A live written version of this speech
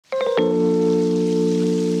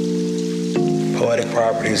Poetic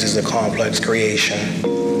Properties is a complex creation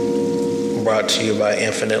brought to you by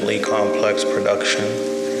Infinitely Complex Production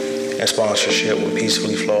and sponsorship with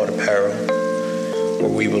Peacefully Flawed Apparel, where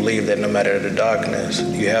we believe that no matter the darkness,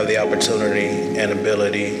 you have the opportunity and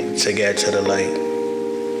ability to get to the light.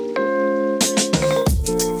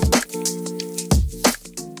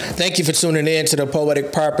 Thank you for tuning in to the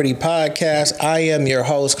Poetic Property Podcast. I am your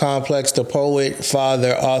host, Complex, the poet,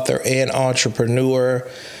 father, author, and entrepreneur.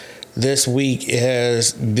 This week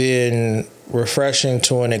has been refreshing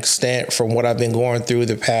to an extent from what I've been going through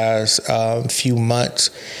the past few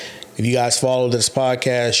months. If you guys follow this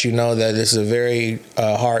podcast, you know that this is a very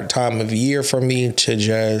hard time of year for me to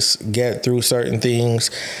just get through certain things.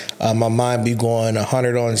 My mind be going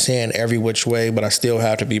 100 on 10 every which way, but I still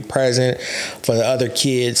have to be present for the other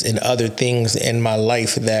kids and other things in my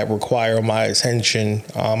life that require my attention.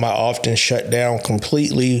 I often shut down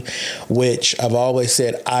completely, which I've always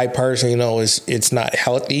said I personally know it's not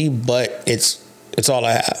healthy, but it's all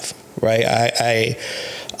I have, right?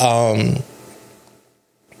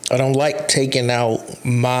 I don't like taking out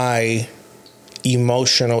my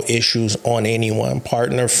emotional issues on anyone,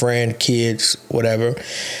 partner, friend, kids, whatever.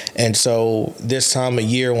 And so this time of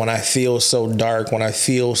year, when I feel so dark, when I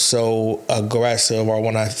feel so aggressive, or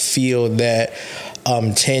when I feel that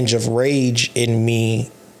tinge of rage in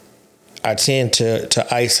me, I tend to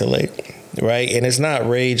isolate, right? And it's not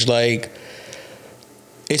rage like,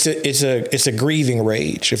 It's a grieving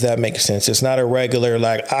rage, if that makes sense. It's not a regular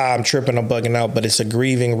like, I'm tripping, I'm bugging out, but it's a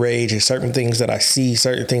grieving rage. It's certain things that I see,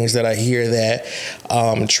 certain things that I hear that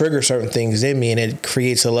trigger certain things in me, and it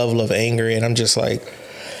creates a level of anger. And I'm just like,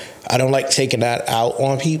 I don't like taking that out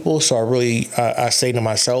on people. So I say to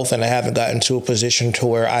myself, and I haven't gotten to a position to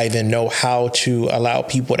where I even know how to allow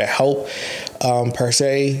people to help per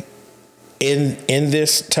se. In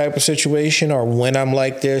this type of situation, or when I'm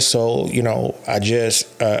like this, so I just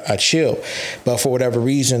I chill. But for whatever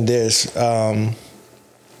reason, this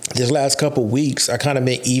last couple weeks, I kind of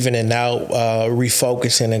been evening out,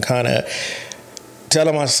 refocusing, and kind of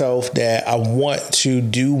telling myself that I want to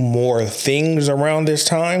do more things around this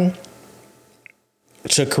time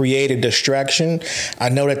to create a distraction. I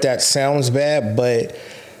know that sounds bad, but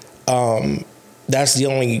that's the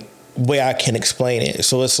only way I can explain it.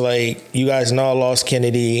 So it's like, you guys know I lost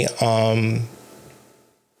Kennedy.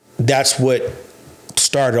 That's what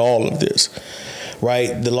started all of this,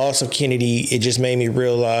 right? The loss of Kennedy, it just made me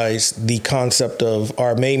realize the concept of,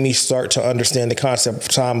 or made me start to understand the concept of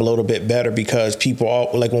time a little bit better, because people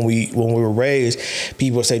all, like when we were raised,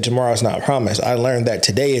 people say tomorrow's not promised. I learned that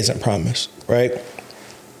today isn't promised, right?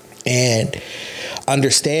 And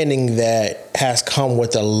understanding that has come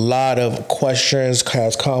with a lot of questions,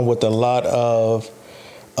 has come with a lot of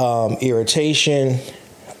irritation,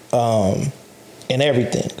 and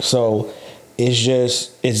everything. So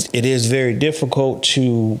it is very difficult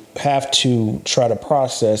to have to try to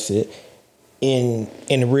process it in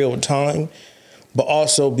real time, but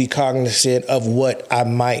also be cognizant of what I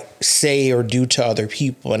might say or do to other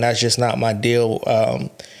people. And that's just not my deal.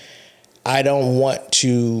 I don't want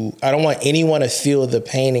anyone to feel the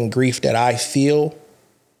pain and grief that I feel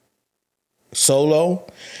solo.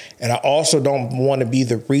 And I also don't want to be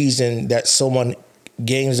the reason that someone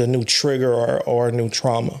gains a new trigger or a new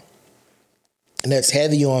trauma. And that's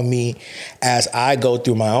heavy on me as I go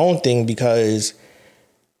through my own thing, because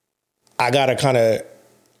how can I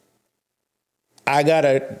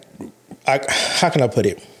put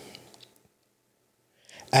it?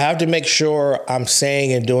 I have to make sure I'm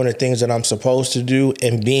saying and doing the things that I'm supposed to do,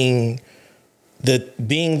 and being the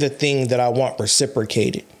thing that I want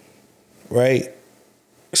reciprocated, right?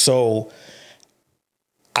 So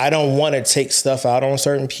I don't want to take stuff out on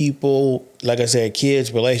certain people. Like I said,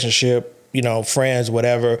 kids, relationship, friends,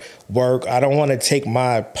 whatever, work. I don't want to take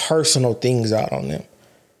my personal things out on them.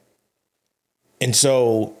 And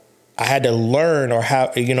so I had to learn, or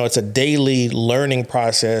how, it's a daily learning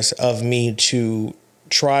process of me to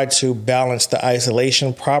try to balance the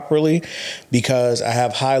isolation properly, because I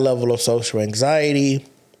have high level of social anxiety.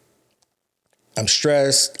 I'm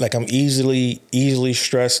stressed, like I'm easily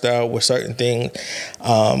stressed out with certain things.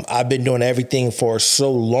 I've been doing everything for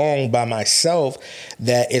so long by myself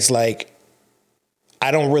that it's like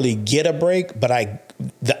I don't really get a break, but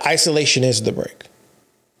the isolation is the break,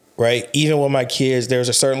 right? Even with my kids, there's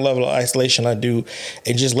a certain level of isolation I do,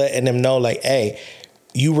 and just letting them know, like, hey,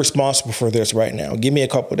 you responsible for this right now. Give me a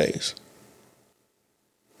couple days.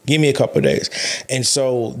 And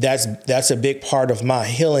so that's a big part of my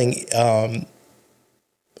healing,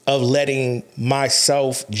 of letting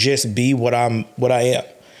myself just be what I am.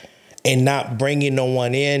 and not bringing no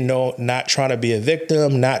one in, not trying to be a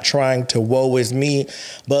victim, not trying to woe is me,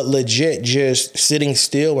 but legit just sitting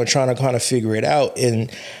still and trying to kind of figure it out.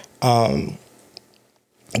 And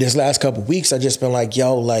this last couple of weeks, I just been like,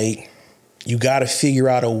 yo, like, you got to figure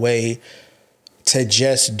out a way to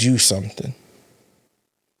just do something.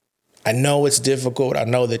 I know it's difficult. I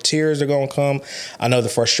know the tears are going to come. I know the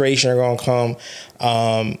frustration are going to come.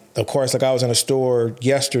 Of course, like I was in a store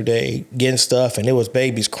yesterday getting stuff, and it was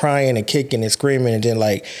babies crying and kicking and screaming. And then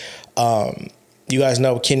like, you guys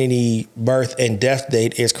know Kennedy birth and death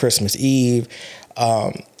date is Christmas Eve.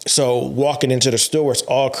 So walking into the store, it's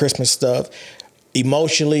all Christmas stuff,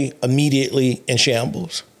 emotionally, immediately in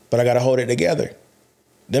shambles. But I got to hold it together.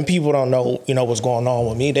 Them people don't know, what's going on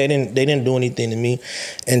with me. They didn't do anything to me.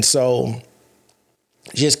 And so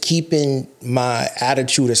just keeping my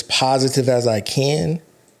attitude as positive as I can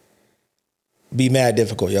be mad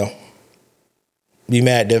difficult, yo. Be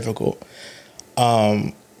mad difficult.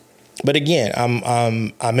 But again,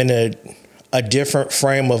 I'm in a different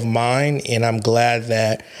frame of mind, and I'm glad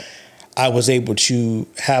that I was able to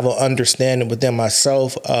have an understanding within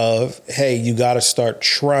myself of, hey, you got to start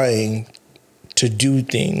trying to do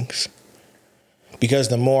things, because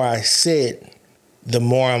the more I sit, the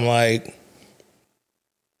more I'm like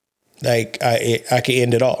I can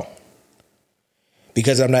end it all,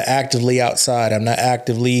 because I'm not actively outside. I'm not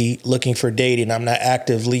actively looking for dating. I'm not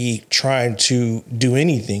actively trying to do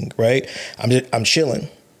anything. Right. I'm chilling.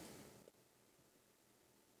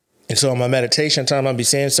 And so in my meditation time, I'll be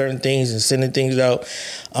saying certain things and sending things out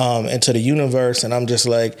into the universe. And I'm just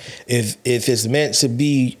like, if it's meant to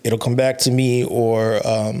be, it'll come back to me, or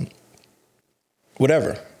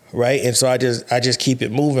whatever. Right. And so I just keep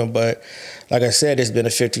it moving. But like I said, it's been a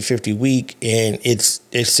 50-50 week, and it's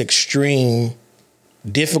extreme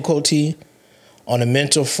difficulty on the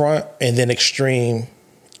mental front, and then extreme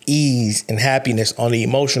ease and happiness on the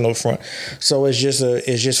emotional front. So it's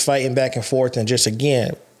just fighting back and forth. And just,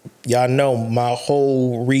 again, y'all know my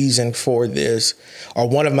whole reason for this, or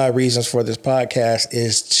one of my reasons for this podcast,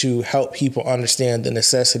 is to help people understand the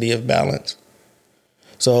necessity of balance.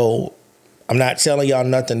 So I'm not telling y'all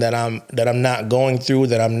nothing that I'm not going through,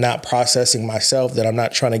 that I'm not processing myself, that I'm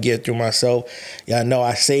not trying to get through myself. Y'all know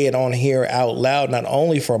I say it on here out loud, not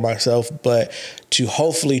only for myself, but to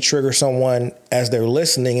hopefully trigger someone as they're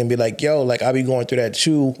listening and be like, yo, like, I be going through that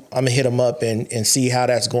too. I'm gonna hit him up and see how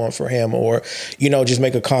that's going for him, or, just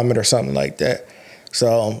make a comment or something like that.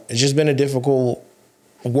 So it's just been a difficult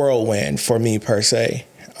whirlwind for me, per se.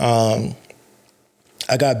 I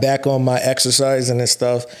got back on my exercising and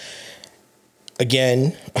stuff.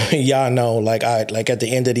 Again, y'all know, like at the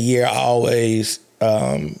end of the year, I always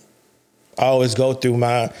go through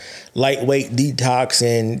my lightweight detox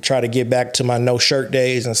and try to get back to my no shirt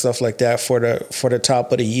days and stuff like that for the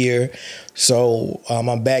top of the year. So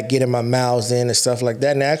I'm back getting my miles in and stuff like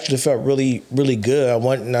that. And it actually felt really, really good. I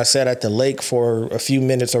went and I sat at the lake for a few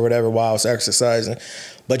minutes or whatever while I was exercising.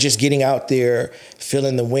 But just getting out there,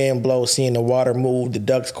 feeling the wind blow, seeing the water move, the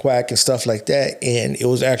ducks quack and stuff like that. And it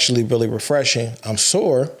was actually really refreshing. I'm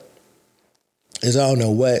sore, as I don't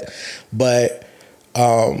know what, but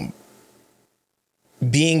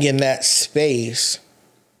being in that space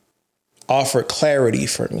offered clarity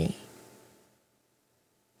for me.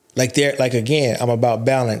 Again, I'm about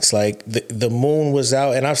balance. Like the moon was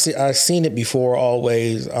out, and I've seen it before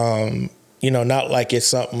always. Not like it's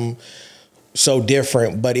something so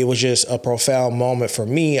different, but it was just a profound moment for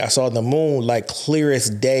me. I saw the moon like clear as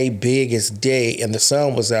day, big as day, and the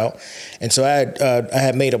sun was out. And so I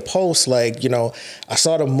had made a post like, I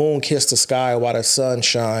saw the moon kiss the sky while the sun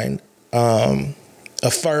shined,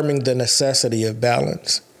 affirming the necessity of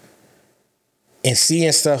balance. And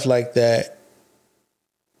seeing stuff like that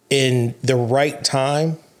in the right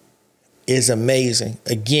time is amazing.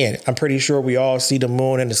 Again, I'm pretty sure we all see the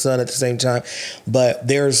moon and the sun at the same time, but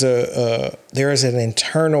there's an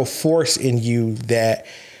internal force in you that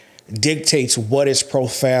dictates what is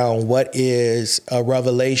profound, what is a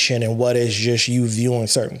revelation, and what is just you viewing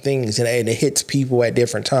certain things. And it hits people at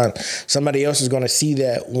different times. Somebody else is going to see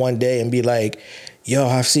that one day and be like, yo,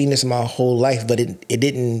 I've seen this my whole life, but it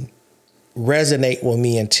didn't resonate with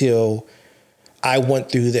me until I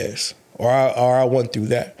went through this or I went through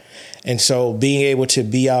that. And so being able to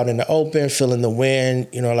be out in the open, feeling the wind,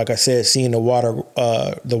 like I said, seeing the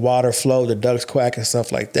water flow, the ducks quack and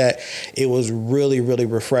stuff like that, it was really, really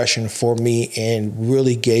refreshing for me and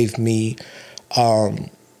really gave me a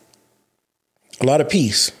lot of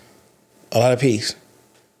peace.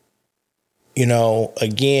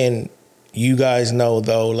 Again, you guys know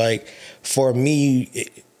though, like for me,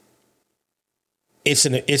 it's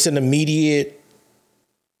an immediate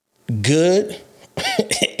good,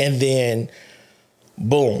 and then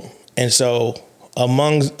boom. And so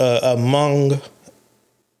among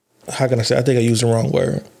how can I say? I think I used the wrong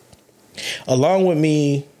word. Along with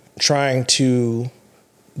me trying to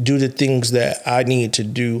do the things that I need to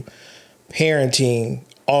do, parenting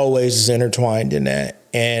always is intertwined in that.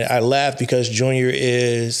 And I laugh because Junior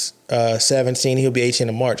is 17. He'll be 18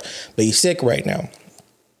 in March, but he's sick right now.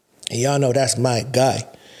 And y'all know that's my guy.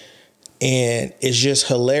 And it's just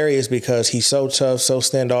hilarious because he's so tough, so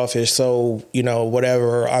standoffish, so,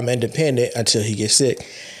 whatever, I'm independent until he gets sick.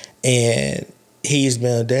 And he's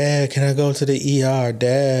been, Dad, can I go to the ER?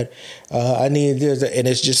 Dad, I need this. And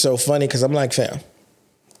it's just so funny because I'm like, fam,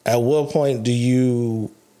 at what point do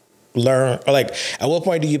you learn, or like, at what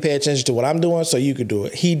point do you pay attention to what I'm doing so you could do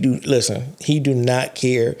it? He do not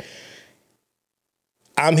care.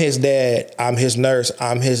 I'm his dad, I'm his nurse,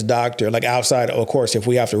 I'm his doctor. Like outside, of course, if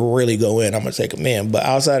we have to really go in, I'm gonna take him in. But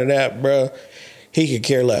outside of that, bro, he could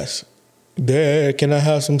care less. Dad, can I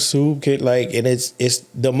have some soup? And it's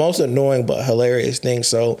the most annoying but hilarious thing.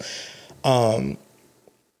 So,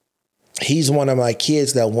 he's one of my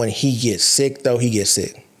kids that when he gets sick, though, he gets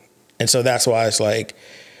sick. And so that's why it's like,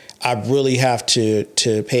 I really have to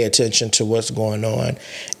pay attention to what's going on.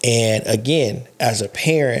 And again, as a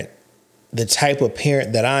parent, the type of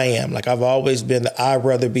parent that I am, like I've always been, I'd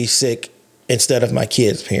rather be sick instead of my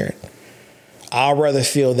kid's parent. I'd rather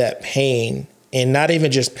feel that pain, and not even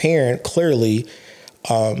just parent, clearly,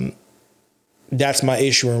 that's my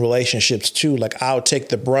issue in relationships too. Like I'll take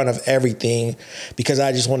the brunt of everything because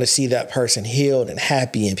I just want to see that person healed and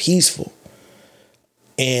happy and peaceful.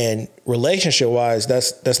 And relationship wise,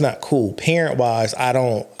 that's not cool. Parent wise,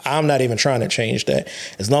 I'm not even trying to change that.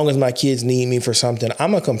 As long as my kids need me for something,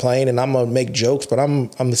 I'm gonna complain and I'm gonna make jokes, but I'm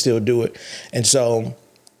gonna still do it. And so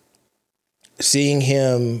seeing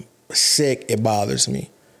him sick, it bothers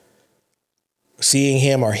me. Seeing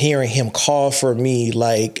him or hearing him call for me,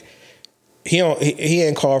 like he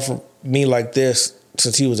ain't called for me like this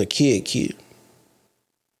since he was a kid,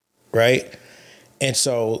 right? And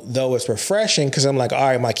so, though it's refreshing, because I'm like, all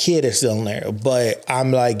right, my kid is still in there, but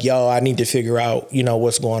I'm like, yo, I need to figure out,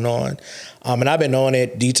 what's going on. And I've been on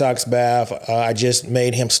it, detox bath. I just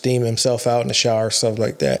made him steam himself out in the shower, stuff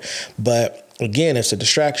like that. But again, it's a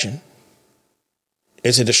distraction.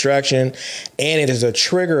 It's a distraction, and it is a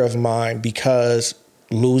trigger of mine because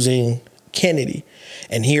losing Kennedy.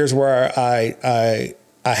 And here's where I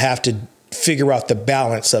have to figure out the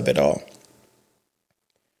balance of it all.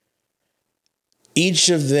 Each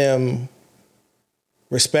of them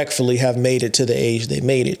respectfully have made it to the age they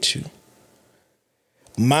made it to.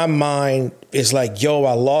 My mind is like, yo,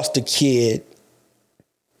 I lost a kid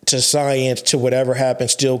to science, to whatever happened,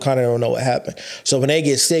 still kind of don't know what happened. So when they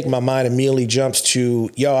get sick, my mind immediately jumps to,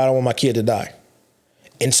 yo, I don't want my kid to die.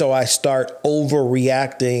 And so I start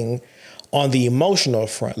overreacting on the emotional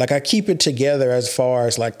front. Like I keep it together as far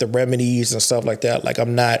as like the remedies and stuff like that. Like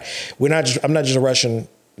I'm not just rushing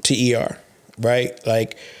to ER. Right?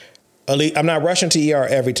 Like, I'm not rushing to ER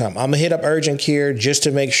every time. I'm going to hit up urgent care just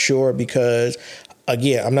to make sure because,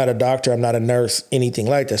 again, I'm not a doctor. I'm not a nurse, anything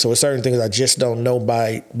like that. So, it's certain things I just don't know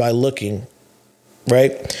by looking,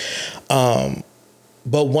 right? But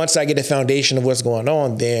once I get a foundation of what's going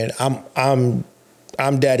on, then I'm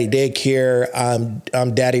Daddy Daycare.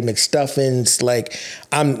 I'm Daddy McStuffins. Like,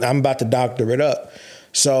 I'm about to doctor it up.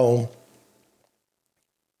 So,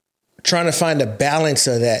 trying to find a balance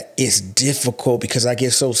of that is difficult because I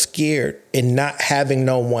get so scared, and not having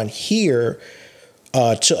no one here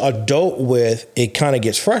to adult with, it kind of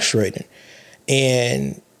gets frustrating.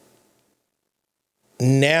 And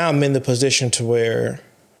now I'm in the position to where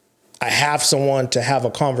I have someone to have a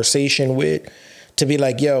conversation with, to be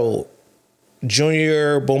like, yo,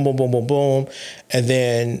 Junior, boom, boom, boom, boom, boom. And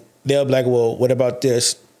then they'll be like, well, what about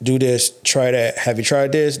this? Do this, try that. Have you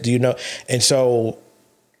tried this? Do you know? And so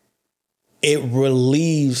it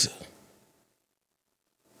relieves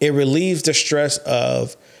the stress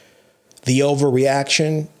of the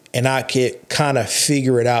overreaction, and I could kind of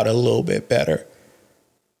figure it out a little bit better.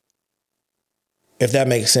 If that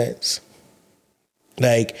makes sense.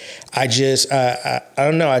 Like, I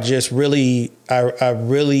don't know. I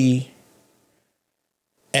really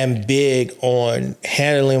am big on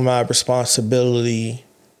handling my responsibility,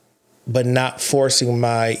 but not forcing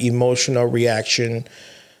my emotional reaction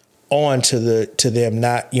onto them,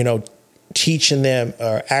 not, teaching them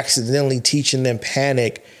or accidentally teaching them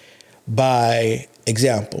panic by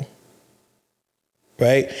example.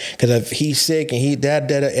 Right? Because if he's sick and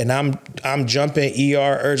and I'm jumping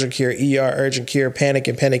urgent care,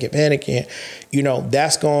 panicking,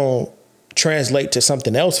 that's going to translate to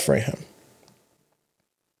something else for him.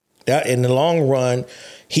 That in the long run,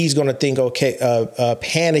 he's going to think, okay,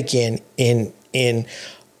 panicking in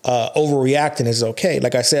overreacting is okay.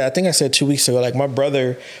 Like I said, I think I said 2 weeks ago, like my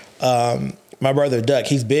brother Duck,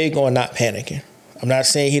 he's big on not panicking. I'm not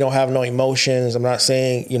saying he don't have no emotions. I'm not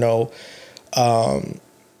saying, he don't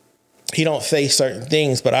face certain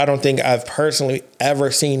things, but I don't think I've personally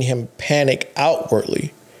ever seen him panic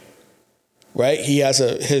outwardly. Right? He has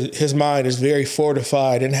his mind is very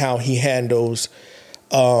fortified in how he handles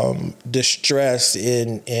distress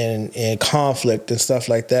and conflict and stuff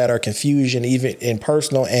like that, or confusion, even in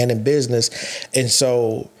personal and in business. And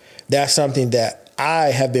so that's something that I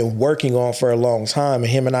have been working on for a long time.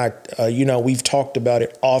 And him and I, we've talked about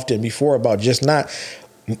it often before, about just not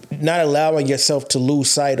allowing yourself to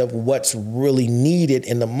lose sight of what's really needed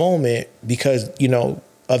in the moment because,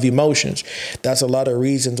 of emotions. That's a lot of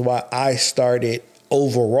reasons why I started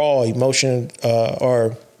overall emotion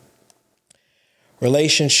or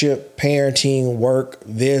relationship, parenting, work,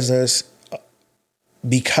 business.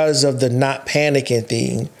 Because of the not panicking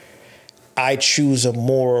thing, I choose a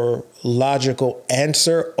more logical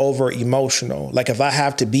answer over emotional. Like if I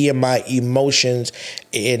have to be in my emotions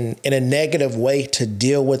in a negative way to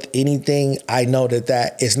deal with anything, I know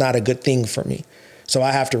that is not a good thing for me. So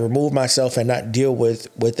I have to remove myself and not deal with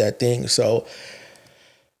that thing. So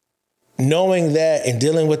knowing that and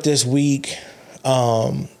dealing with this week,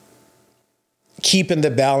 keeping the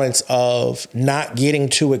balance of not getting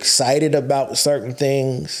too excited about certain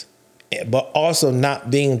things, but also not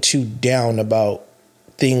being too down about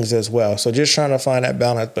things as well. So just trying to find that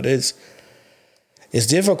balance, but it's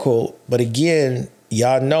difficult. But again,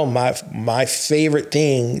 y'all know my favorite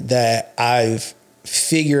thing that I've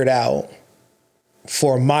figured out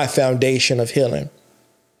for my foundation of healing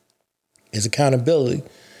is accountability.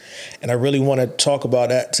 And I really want to talk about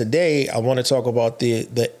that today. I want to talk about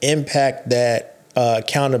the impact that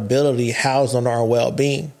accountability has on our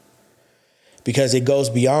well-being, because it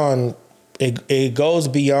goes beyond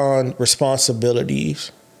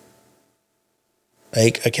responsibilities.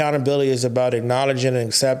 Like accountability is about acknowledging and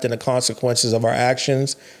accepting the consequences of our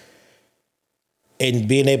actions and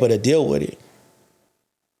being able to deal with it.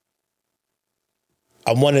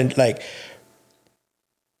 I want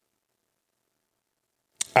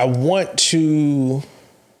to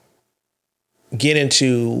get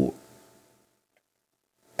into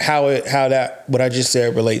how that what I just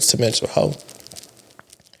said relates to mental health.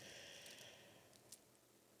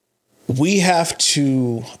 We have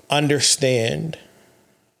to understand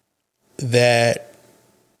that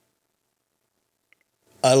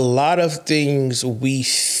a lot of things we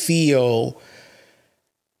feel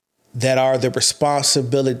that are the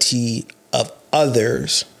responsibility of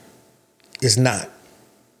others is not.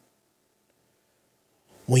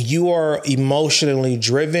 When you are emotionally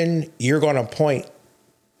driven, you're going to point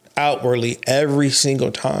outwardly every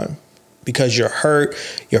single time because you're hurt,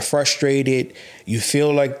 you're frustrated, you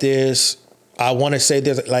feel like this. I want to say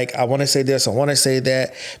this, I want to say this, I want to say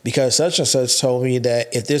that because such and such told me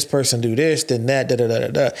that if this person do this, then that, da, da, da, da,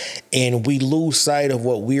 da. And we lose sight of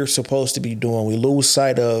what we're supposed to be doing. We lose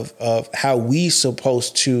sight of how we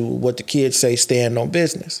supposed to, what the kids say, stand on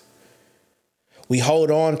business. We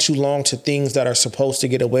hold on too long to things that are supposed to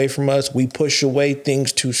get away from us. We push away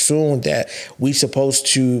things too soon that we supposed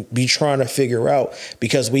to be trying to figure out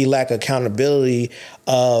because we lack accountability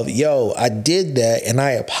of, I did that and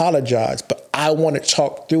I apologize, but I want to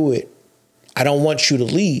talk through it. I don't want you to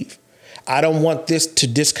leave. I don't want this to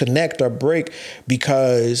disconnect or break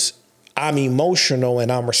because I'm emotional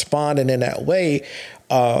and I'm responding in that way.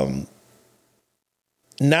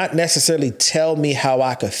 Not necessarily tell me how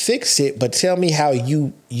I could fix it, but tell me how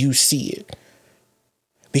you see it.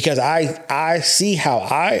 Because I see how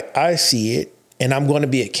I see it, and I'm going to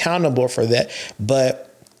be accountable for that.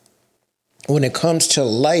 But when it comes to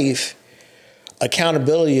life,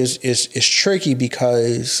 accountability is tricky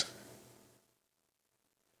because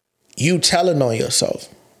you telling on yourself.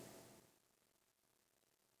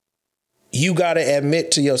 You got to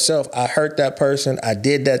admit to yourself, I hurt that person. I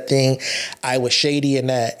did that thing. I was shady in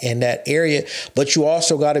that area. But you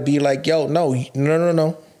also got to be like, no.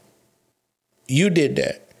 You did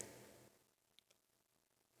that.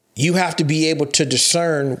 You have to be able to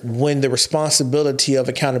discern when the responsibility of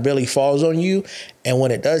accountability falls on you and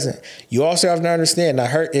when it doesn't. You also have to understand, I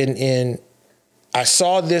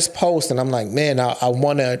saw this post and I'm like, man, I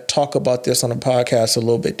want to talk about this on a podcast a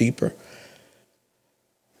little bit deeper.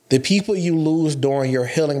 The people you lose during your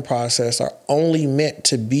healing process are only meant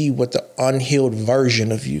to be with the unhealed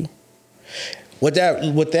version of you. What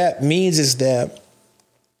that means is that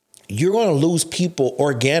you're going to lose people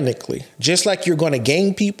organically. Just like you're going to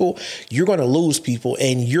gain people, you're going to lose people.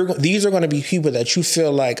 And these are going to be people that you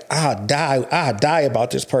feel like, I die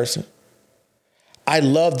about this person. I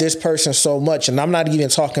love this person so much. And I'm not even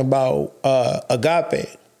talking about agape.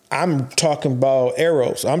 I'm talking about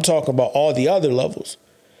eros. I'm talking about all the other levels,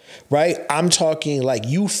 right? I'm talking like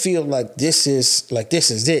you feel like this is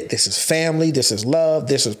it. This is family. This is love.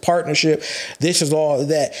 This is partnership. This is all of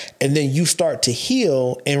that. And then you start to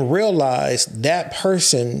heal and realize that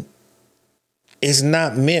person is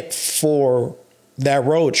not meant for that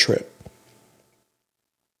road trip.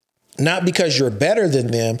 Not because you're better than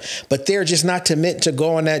them, but they're just not meant to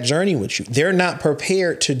go on that journey with you. They're not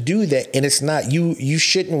prepared to do that. And it's not you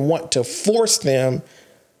shouldn't want to force them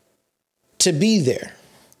to be there.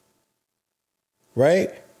 Right?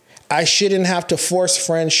 I shouldn't have to force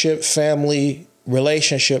friendship, family,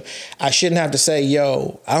 relationship. I shouldn't have to say,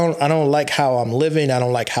 yo, I don't like how I'm living. I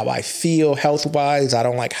don't like how I feel health-wise. I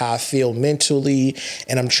don't like how I feel mentally.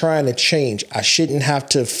 And I'm trying to change. I shouldn't have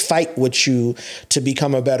to fight with you to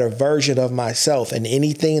become a better version of myself. And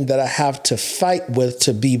anything that I have to fight with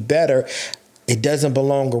to be better, it doesn't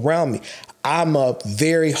belong around me. I'm a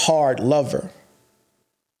very hard lover.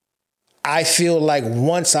 I feel like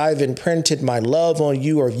once I've imprinted my love on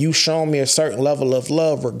you, or you shown me a certain level of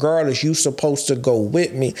love, regardless, you're supposed to go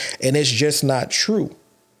with me. And it's just not true.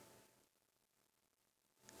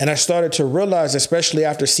 And I started to realize, especially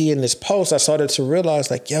after seeing this post, I started to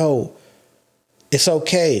realize like, yo, it's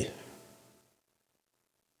okay.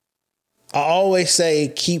 I always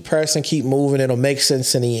say, keep pressing, keep moving. It'll make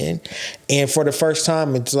sense in the end. And for the first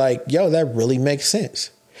time, it's like, yo, that really makes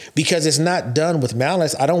sense. Because it's not done with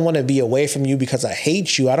malice. I don't want to be away from you because I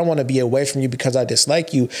hate you. I don't want to be away from you because I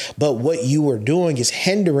dislike you. But what you are doing is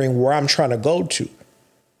hindering where I'm trying to go to.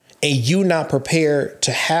 And you not prepared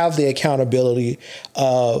to have the accountability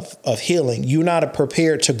of healing. You're not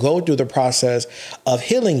prepared to go through the process of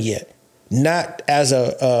healing yet. Not as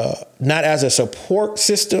a support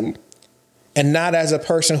system, and not as a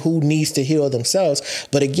person who needs to heal themselves.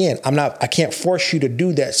 But again, I can't force you to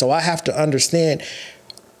do that. So I have to understand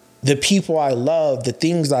the people I love, the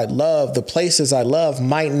things I love, the places I love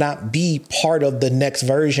might not be part of the next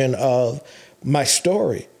version of my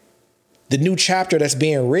story. The new chapter that's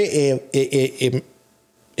being written,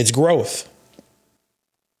 it's growth.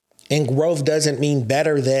 And growth doesn't mean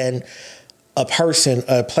better than a person,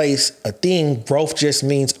 a place, a thing. Growth just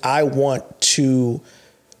means I want to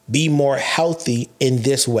be more healthy in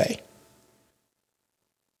this way.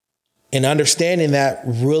 And understanding that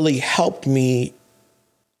really helped me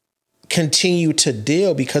continue to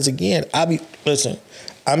deal, because again, I'm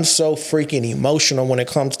so freaking emotional when it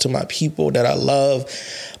comes to my people that I love,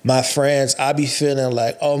 my friends. I be feeling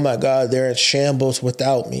like, oh my God, they're in shambles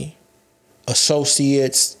without me.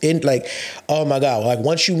 Associates, oh my God, like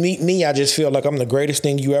once you meet me, I just feel like I'm the greatest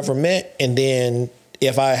thing you ever met. And then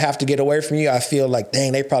if I have to get away from you, I feel like,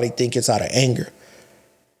 dang, they probably think it's out of anger.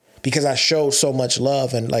 Because I showed so much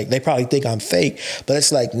love, and like they probably think I'm fake. But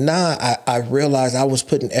it's like, nah, I realized I was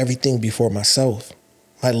putting everything before myself.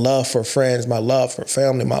 My love for friends, my love for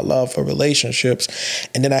family, my love for relationships.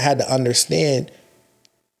 And then I had to understand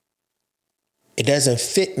it doesn't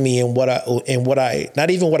fit me in what I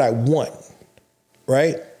not even what I want,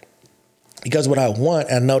 right? Because what I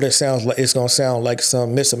want, I know this sounds like it's going to sound like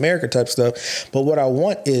some Miss America type stuff, but what I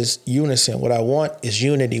want is unison. What I want is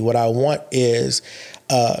unity. What I want is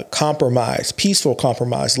compromise, peaceful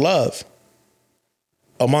compromise, love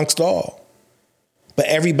amongst all. But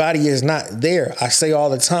everybody is not there. I say all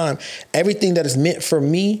the time, everything that is meant for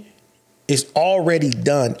me is already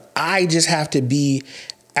done. I just have to be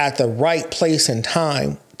at the right place and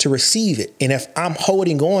time to receive it. And if I'm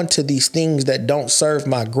holding on to these things that don't serve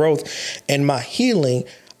my growth and my healing,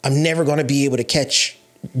 I'm never going to be able to catch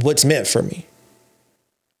what's meant for me.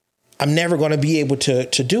 I'm never going to be able to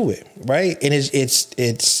do it, right? And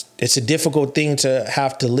it's a difficult thing to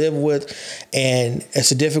have to live with, and it's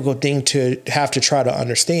a difficult thing to have to try to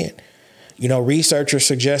understand. You know, researchers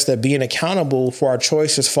suggest that being accountable for our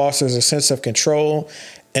choices fosters a sense of control,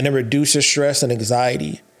 and it reduces stress and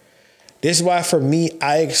anxiety. This is why, for me,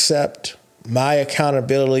 I accept my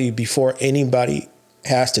accountability before anybody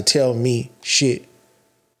has to tell me shit.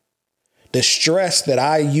 The stress that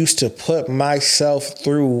I used to put myself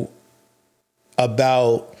through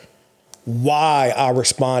about why I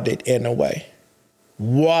responded in a way,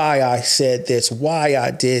 why I said this, why I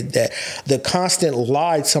did that. The constant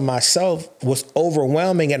lie to myself was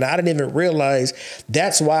overwhelming, and I didn't even realize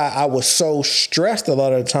that's why I was so stressed a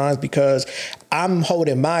lot of the times, because I'm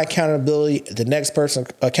holding my accountability, the next person's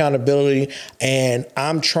accountability, and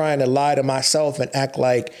I'm trying to lie to myself and act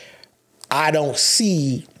like I don't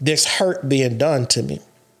see this hurt being done to me.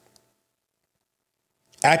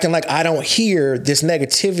 Acting like I don't hear this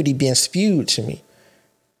negativity being spewed to me.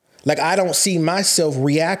 Like I don't see myself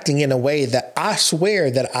reacting in a way that I swear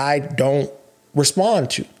that I don't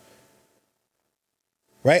respond to.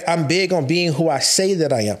 Right? I'm big on being who I say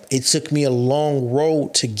that I am. It took me a long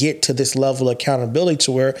road to get to this level of accountability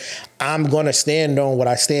to where I'm going to stand on what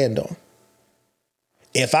I stand on.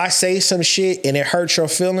 If I say some shit and it hurts your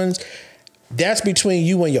feelings, that's between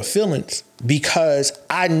you and your feelings, because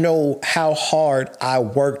I know how hard I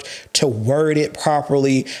worked to word it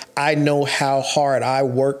properly. I know how hard I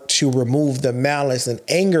worked to remove the malice and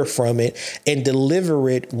anger from it and deliver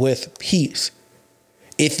it with peace.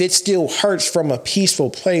 If it still hurts from a peaceful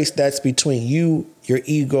place, that's between you, your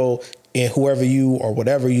ego, and whoever you or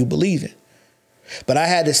whatever you believe in. But I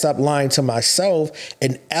had to stop lying to myself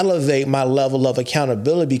and elevate my level of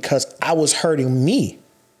accountability because I was hurting me.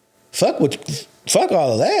 Fuck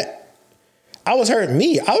all of that. I was hurting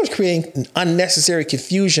me. I was creating unnecessary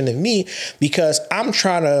confusion in me because I'm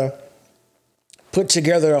trying to put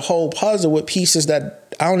together a whole puzzle with pieces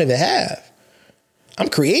that I don't even have. I'm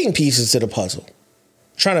creating pieces to the puzzle,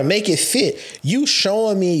 trying to make it fit. You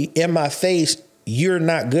showing me in my face you're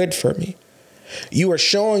not good for me. You are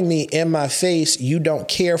showing me in my face you don't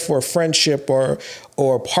care for a friendship or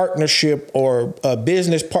partnership or a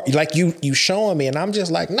business part. Like you showing me, and I'm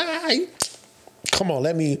just like, nah. Come on,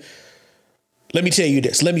 let me tell you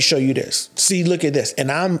this. Let me show you this. See, look at this, and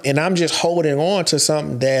I'm just holding on to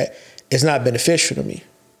something that is not beneficial to me.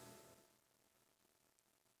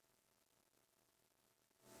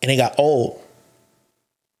 And it got old,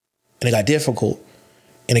 and it got difficult.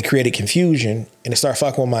 And it created confusion, and it started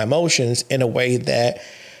fucking with my emotions in a way that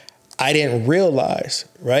I didn't realize,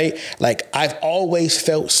 right? Like I've always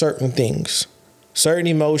felt certain things, certain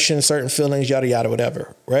emotions, certain feelings, yada, yada,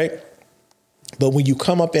 whatever, right? But when you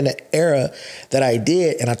come up in an era that I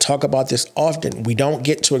did, and I talk about this often, we don't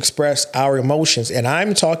get to express our emotions. And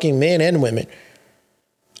I'm talking men and women.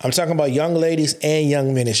 I'm talking about young ladies and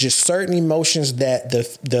young men. It's just certain emotions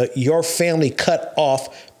that your family cut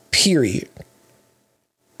off, period.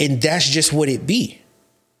 And that's just what it be.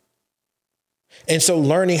 And so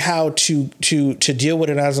learning how to deal with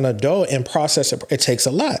it as an adult and process it, it takes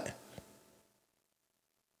a lot.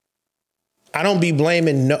 I don't be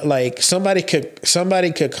blaming, like somebody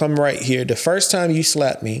could come right here. The first time you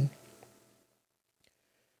slap me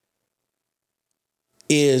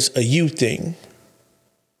is a you thing.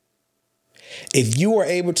 If you are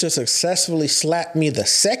able to successfully slap me the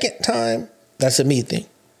second time, that's a me thing.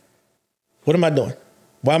 What am I doing?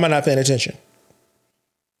 Why am I not paying attention?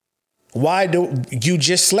 Why do you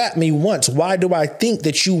just slap me once? Why do I think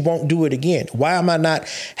that you won't do it again? Why am I not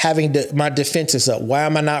having my defenses up? Why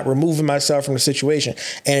am I not removing myself from the situation?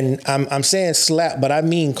 And I'm saying slap, but I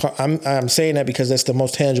mean, I'm saying that because that's the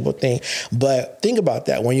most tangible thing. But think about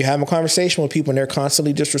that. When you have a conversation with people and they're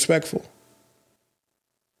constantly disrespectful,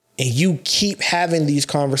 and you keep having these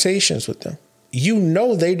conversations with them, you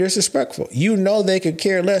know they're disrespectful. You know they could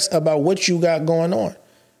care less about what you got going on.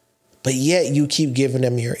 But yet you keep giving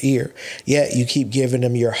them your ear. Yet you keep giving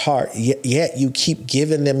them your heart. Yet you keep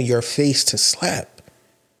giving them your face to slap.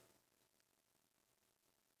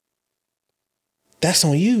 That's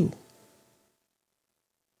on you.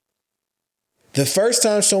 The first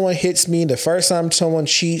time someone hits me, the first time someone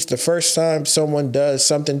cheats, the first time someone does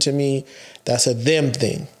something to me, that's a them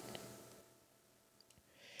thing.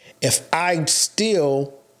 If I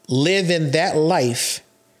still live in that life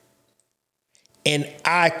and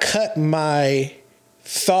I cut my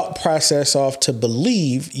thought process off to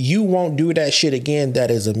believe you won't do that shit again, that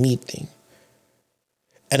is a me thing.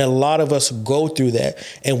 And a lot of us go through that,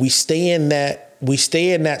 and we stay in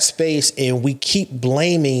that space, and we keep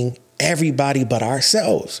blaming everybody but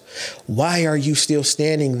ourselves. Why are you still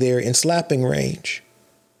standing there in slapping range?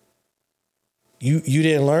 You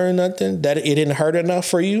didn't learn nothing? That it didn't hurt enough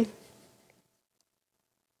for you?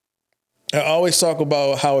 I always talk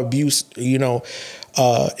about how abuse, in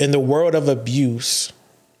the world of abuse,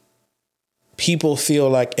 people feel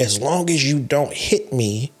like as long as you don't hit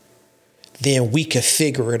me, then we can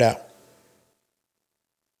figure it out.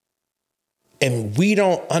 And we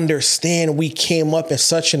don't understand we came up in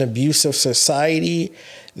such an abusive society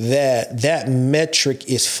that metric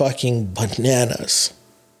is fucking bananas.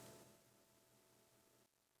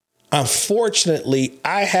 Unfortunately,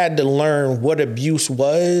 I had to learn what abuse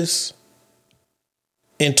was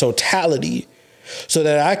in totality so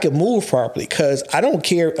that I could move properly. Because I don't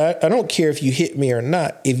care. I don't care if you hit me or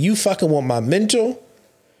not. If you fucking with my mental,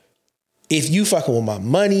 if you fucking with my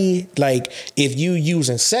money, like if you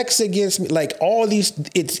using sex against me, like all these,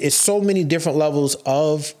 it's so many different levels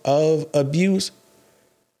of abuse.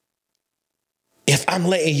 If I'm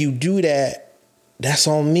letting you do that, that's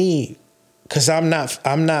on me. Cause I'm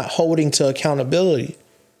not holding to accountability.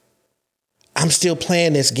 I'm still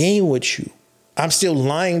playing this game with you. I'm still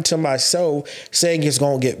lying to myself, saying it's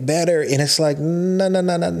gonna get better. And it's like,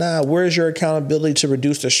 no. Where's your accountability to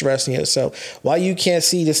reduce the stress in yourself? Why you can't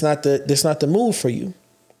see this not the move for you?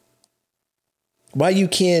 Why you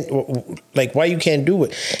can't do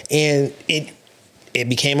it? And it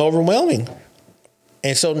became overwhelming.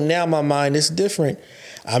 And so now my mind is different.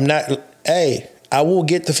 I will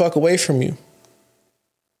get the fuck away from you.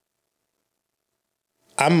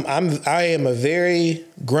 I am a very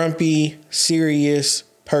grumpy, serious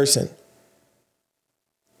person.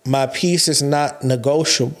 My peace is not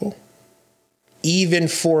negotiable, even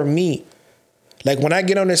for me. Like when I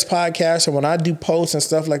get on this podcast or when I do posts and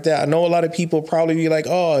stuff like that, I know a lot of people probably be like,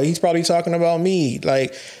 oh, he's probably talking about me.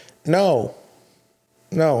 Like, no,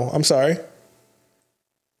 I'm sorry.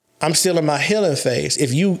 I'm still in my healing phase.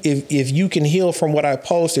 If you can heal from what I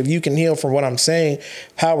post, if you can heal from what I'm saying,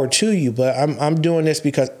 power to you. But I'm doing this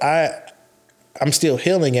because I'm still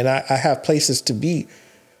healing and I have places to be.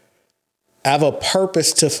 I have a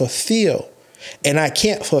purpose to fulfill. And I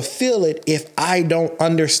can't fulfill it if I don't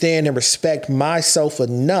understand and respect myself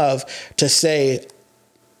enough to say,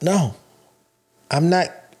 no, I'm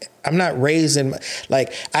not raising,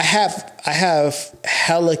 like I have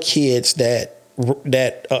hella kids that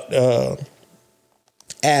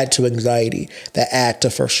add to anxiety, that add to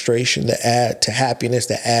frustration, that add to happiness,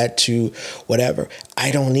 that add to whatever. I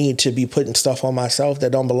don't need to be putting stuff on myself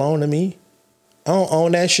that don't belong to me. I don't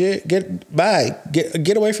own that shit. Get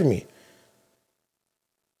away from me.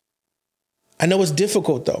 I know it's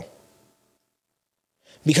difficult though,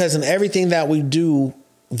 because in everything that we do,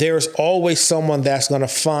 there's always someone that's going to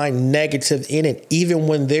find negative in it, even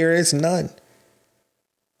when there is none.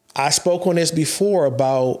 I spoke on this before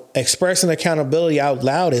about expressing accountability out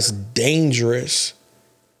loud is dangerous.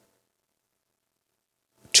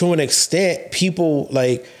 To an extent, people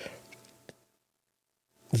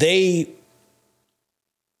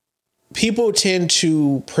people tend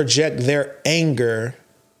to project their anger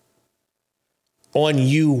on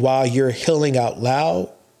you while you're healing out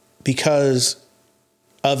loud because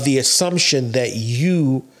of the assumption that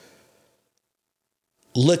you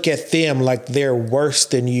look at them like they're worse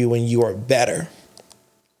than you and you are better.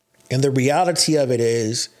 And the reality of it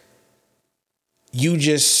is you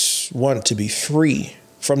just want to be free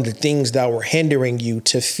from the things that were hindering you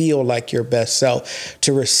to feel like your best self,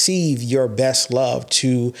 to receive your best love,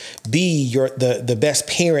 to be the best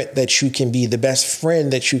parent that you can be, the best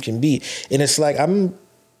friend that you can be. And it's like,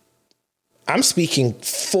 I'm speaking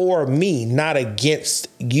for me, not against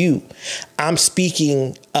you. I'm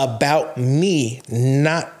speaking about me,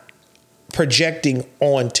 not projecting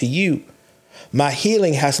onto you. My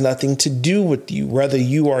healing has nothing to do with you, whether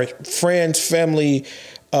you are friends, family,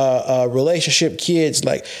 relationship, kids.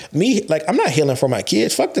 Like me, like I'm not healing for my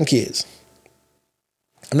kids. Fuck them kids.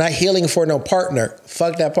 I'm not healing for no partner.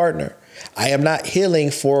 Fuck that partner. I am not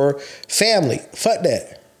healing for family. Fuck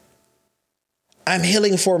that. I'm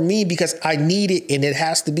healing for me because I need it, and it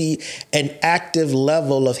has to be an active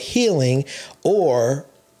level of healing or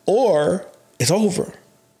it's over.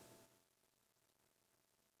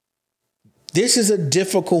 This is a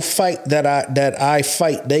difficult fight that I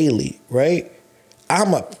fight daily, right?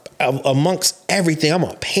 Amongst everything, I'm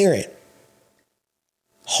a parent.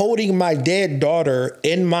 Holding my dead daughter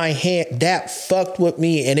in my hand, that fucked with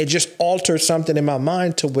me, and it just altered something in my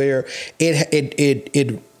mind to where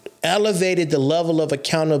it elevated the level of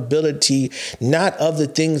accountability, not of the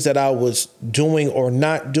things that I was doing or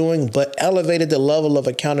not doing, but elevated the level of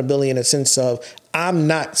accountability in a sense of I'm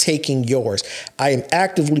not taking yours. I am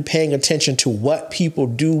actively paying attention to what people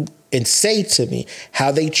do and say to me,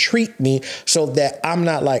 how they treat me, so that I'm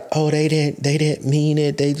not like, oh, they didn't mean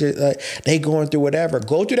it. They just they going through whatever.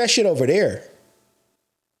 Go through that shit over there.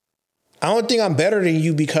 I don't think I'm better than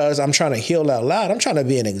you because I'm trying to heal out loud. I'm trying to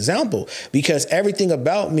be an example because everything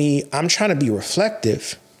about me, I'm trying to be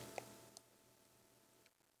reflective.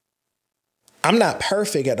 I'm not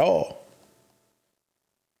perfect at all.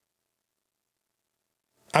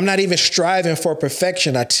 I'm not even striving for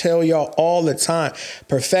perfection. I tell y'all all the time,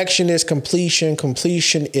 perfection is completion.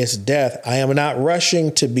 Completion is death. I am not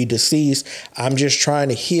rushing to be deceased. I'm just trying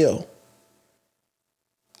to heal.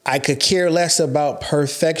 I could care less about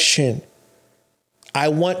perfection. I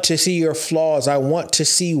want to see your flaws. I want to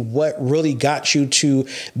see what really got you to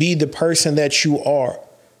be the person that you are.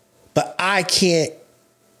 But I can't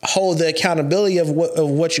hold the accountability of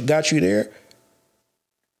what you got you there.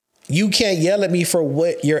 You can't yell at me for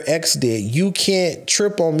what your ex did. You can't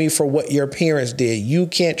trip on me for what your parents did. You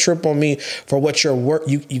can't trip on me for what your work.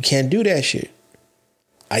 You can't do that shit.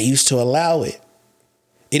 I used to allow it.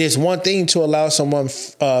 It is one thing to allow someone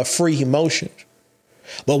free emotions.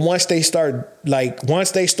 But once they start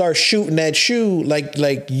shooting at you,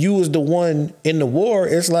 like you was the one in the war,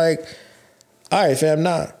 it's like, all right, fam,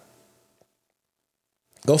 nah.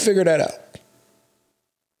 Go figure that out.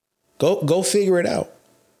 Go figure it out.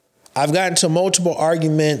 I've gotten to multiple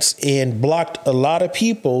arguments and blocked a lot of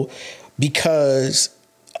people because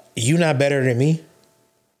you're not better than me.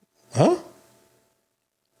 Huh?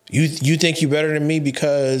 You think you're better than me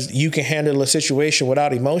because you can handle a situation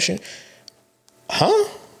without emotion? Huh?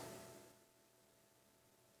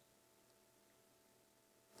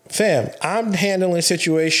 Fam, I'm handling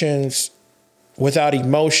situations without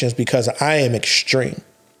emotions because I am extreme.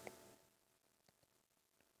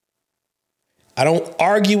 I don't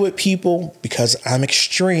argue with people because I'm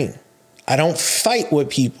extreme. I don't fight with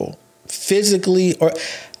people physically, or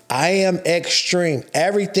I am extreme.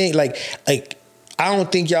 Everything, like I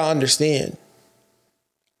don't think y'all understand.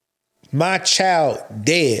 My child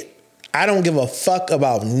dead. I don't give a fuck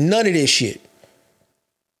about none of this shit.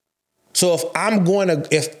 So if I'm going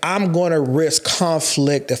to risk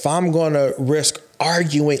conflict, if I'm going to risk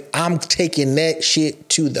arguing, I'm taking that shit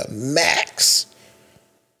to the max.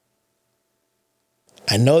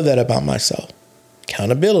 I know that about myself.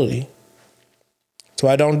 Accountability. So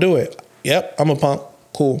I don't do it. Yep, I'm a punk.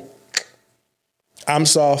 Cool. I'm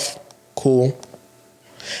soft. Cool.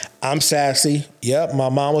 I'm sassy. Yep, my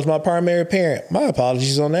mom was my primary parent. My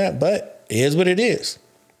apologies on that, but it is what it is.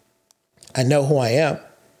 I know who I am.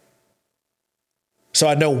 So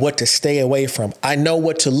I know what to stay away from. I know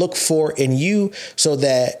what to look for in you so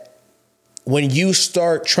that when you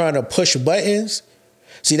start trying to push buttons,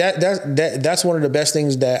 see, that's one of the best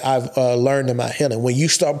things that I've learned in my healing. When you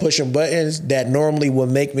start pushing buttons that normally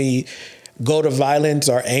would make me go to violence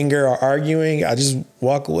or anger or arguing, I just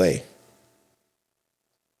walk away.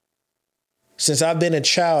 Since I've been a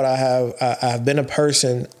child, I've been a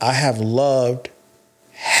person I have loved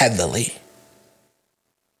heavily.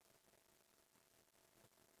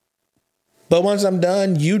 But once I'm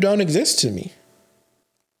done, you don't exist to me.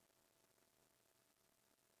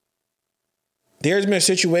 There's been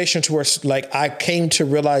situations where like I came to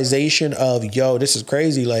realization of, yo, this is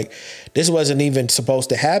crazy. Like this wasn't even supposed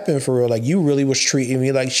to happen for real. Like you really was treating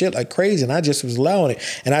me like shit, like crazy. And I just was allowing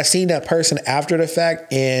it. And I seen that person after the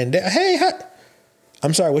fact and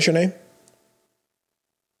I'm sorry, what's your name?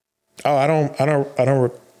 Oh, I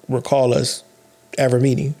don't recall us ever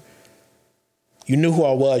meeting. You knew who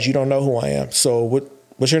I was. You don't know who I am. So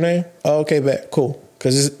what's your name? Oh, okay, bet. Cool.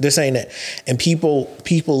 Because this ain't it. And people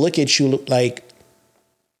look at you like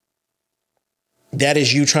that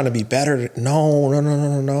is you trying to be better. No.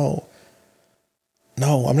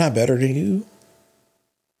 No, I'm not better than you.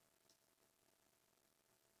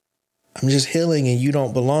 I'm just healing and you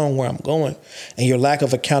don't belong where I'm going. And your lack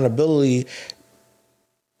of accountability,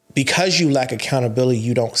 because you lack accountability,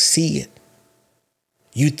 you don't see it.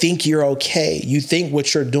 You think you're okay. You think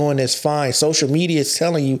what you're doing is fine. Social media is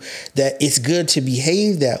telling you that it's good to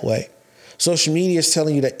behave that way. Social media is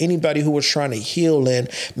telling you that anybody who was trying to heal and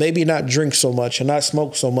maybe not drink so much and not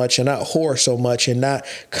smoke so much and not whore so much and not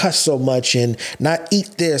cuss so much and not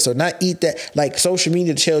eat this or not eat that. Like social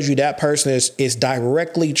media tells you that person is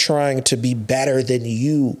directly trying to be better than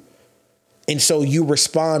you. And so you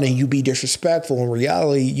respond and you be disrespectful. In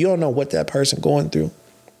reality, you don't know what that person going through.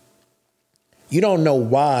 You don't know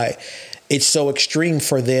why it's so extreme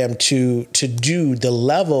for them to do the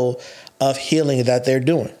level of healing that they're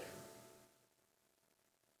doing.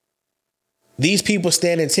 These people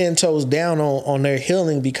standing 10 toes down on their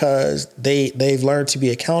healing because they've learned to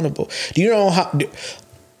be accountable. Do you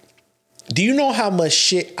know how much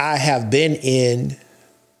shit I have been in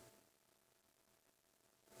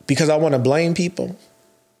because I want to blame people?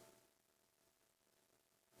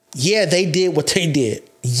 Yeah, they did what they did.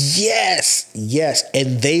 Yes.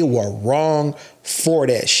 And they were wrong for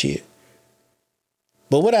that shit.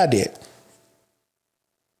 But what I did?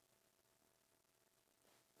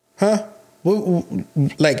 Huh?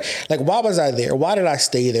 Like, why was I there? Why did I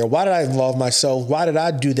stay there? Why did I involve myself? Why did I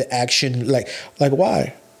do the action? Like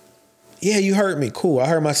why? Yeah, you hurt me. Cool. I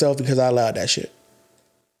hurt myself because I allowed that shit.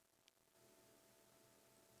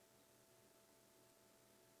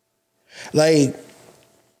 Like,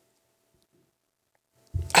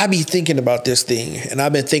 I be thinking about this thing, and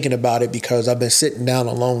I've been thinking about it because I've been sitting down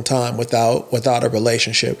a long time without a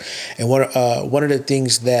relationship. And one of the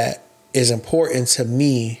things that is important to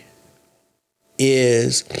me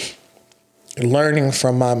is learning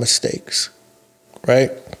from my mistakes,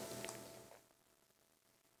 right?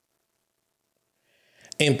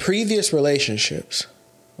 In previous relationships,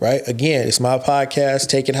 right? Again, it's my podcast.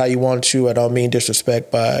 Take it how you want to. I don't mean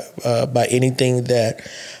disrespect by anything that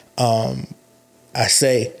I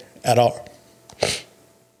say at all.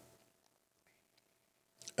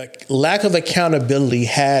 A lack of accountability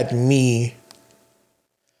had me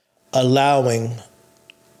allowing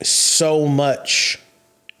so much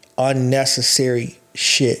unnecessary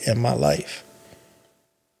shit in my life.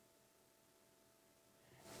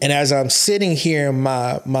 And as I'm sitting here in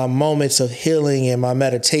my moments of healing and my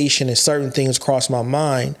meditation and certain things cross my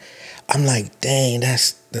mind, I'm like, dang,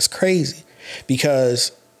 that's crazy.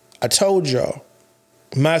 Because I told y'all,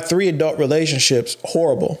 my 3 adult relationships,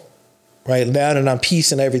 horrible, right? Now that I'm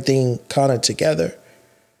piecing everything kind of together.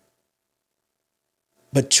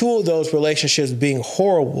 But 2 of those relationships being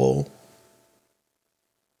horrible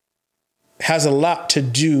has a lot to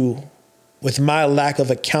do with my lack of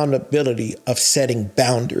accountability of setting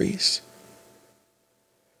boundaries.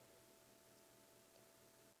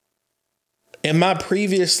 In my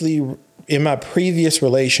previous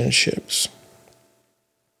relationships,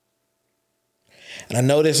 and I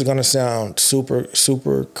know this is going to sound super,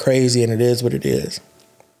 super crazy, and it is what it is.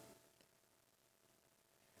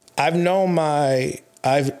 I've known my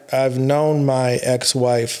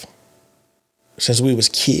ex-wife since we was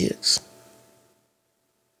kids.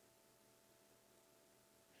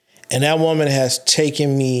 And that woman has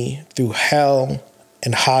taken me through hell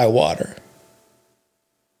and high water.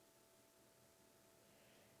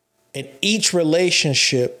 In each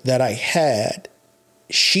relationship that I had,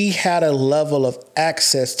 she had a level of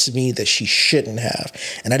access to me that she shouldn't have.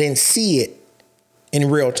 And I didn't see it in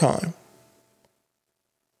real time.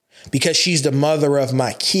 Because she's the mother of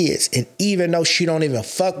my kids. And even though she don't even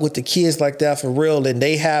fuck with the kids like that for real, and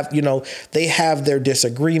they have, they have their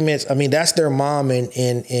disagreements. I mean, that's their mom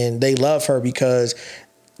and they love her because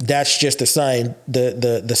that's just the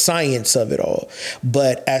science of it all.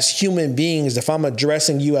 But as human beings, if I'm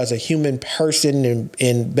addressing you as a human person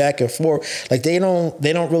and back and forth, like they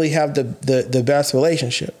don't really have the best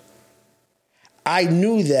relationship. I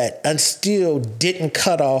knew that and still didn't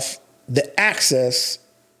cut off the access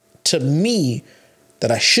to me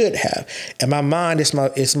that I should have. In my mind,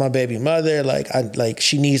 it's my baby mother. Like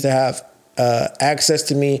she needs to have access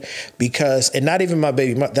to me because, and not even my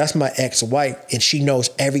baby mother, that's my ex-wife, and she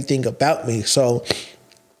knows everything about me. So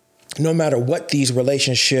no matter what comes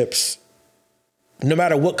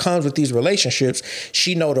with these relationships,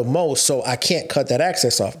 she know the most. So I can't cut that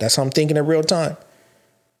access off. That's how I'm thinking in real time.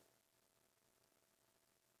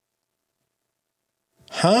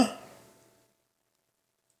 Huh?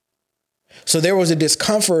 So there was a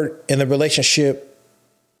discomfort in the relationship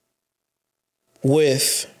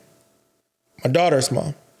with my daughter's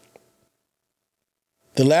mom.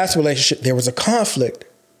 The last relationship, there was a conflict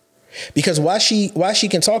because why she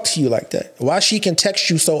can talk to you like that? Why she can text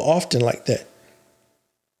you so often like that?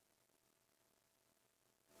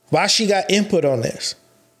 Why she got input on this?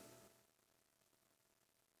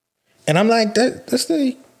 And I'm like, that's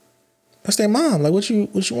their mom. Like, what you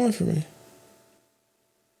want from me?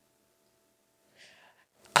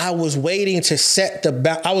 I was waiting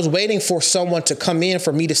for someone to come in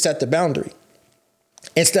for me to set the boundary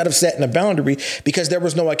instead of setting a boundary because there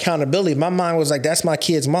was no accountability. My mind was like, that's my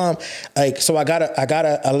kid's mom. Like, so I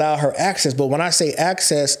gotta allow her access. But when I say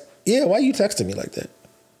access, yeah, why are you texting me like that?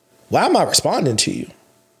 Why am I responding to you?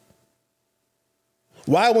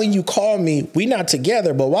 Why when you call me, we not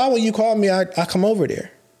together, but why when you call me, I come over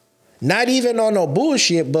there? Not even on no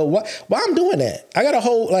bullshit, but why I'm doing that? I got a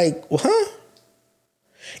whole huh?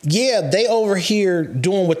 Yeah, they over here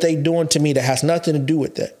doing what they doing to me that has nothing to do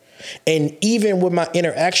with that. And even with my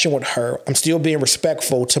interaction with her, I'm still being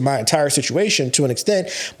respectful to my entire situation to an extent.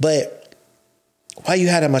 But why you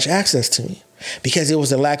had that much access to me? Because it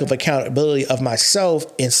was a lack of accountability of myself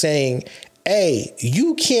in saying, hey,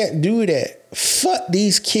 you can't do that. Fuck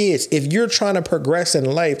these kids. If you're trying to progress in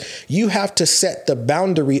life, you have to set the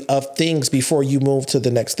boundary of things before you move to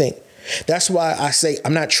the next thing. That's why I say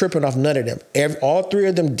I'm not tripping off none of them. All 3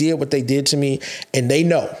 of them did what they did to me, and they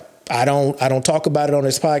know. I don't talk about it on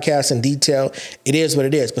this podcast in detail. It is what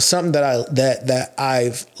it is. But something that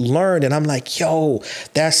I've learned, and I'm like, yo,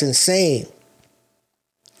 that's insane.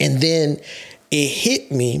 And then it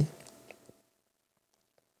hit me.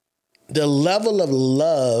 The level of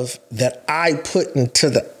love that I put into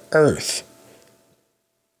the earth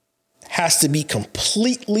has to be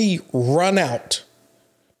completely run out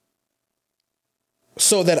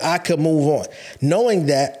so that I could move on. Knowing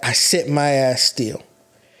that, I sit my ass still.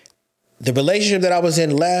 The relationship that I was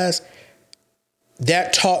in last,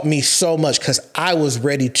 that taught me so much because I was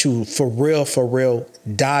ready to, for real,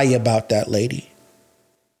 die about that lady.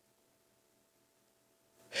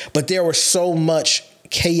 But there was so much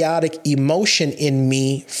chaotic emotion in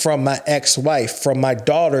me from my ex-wife, from my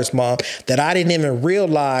daughter's mom, that I didn't even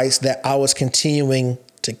realize that I was continuing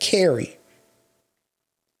to carry.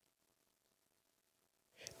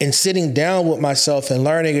 And sitting down with myself and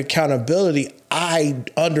learning accountability, I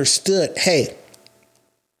understood, hey,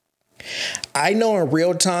 I know in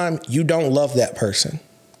real time you don't love that person.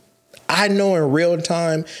 I know in real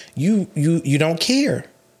time you don't care.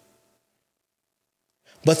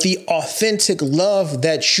 But the authentic love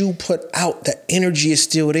that you put out, the energy is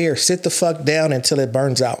still there. Sit the fuck down until it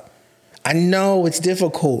burns out. I know it's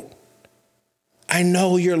difficult. I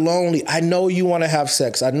know you're lonely. I know you want to have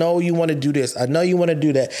sex. I know you want to do this. I know you want to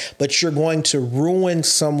do that. But you're going to ruin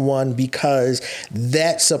someone because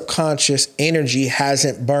that subconscious energy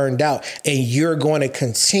hasn't burned out. And you're going to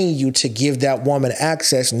continue to give that woman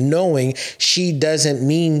access knowing she doesn't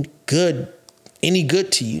mean any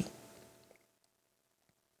good to you.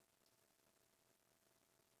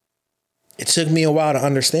 It took me a while to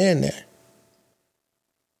understand that.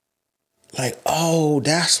 Like, oh,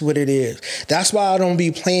 that's what it is. That's why I don't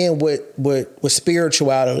be playing with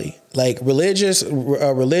spirituality. Like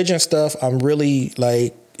religion stuff, I'm really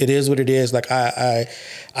like, it is what it is. Like I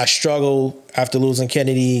struggle after losing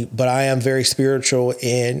Kennedy, but I am very spiritual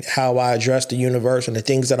in how I address the universe and the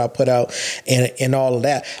things that I put out and all of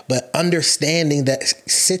that. But understanding that,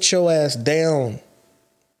 sit your ass down.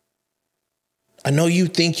 I know you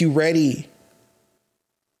think you ready.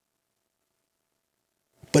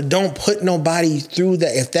 But don't put nobody through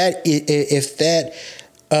that. If that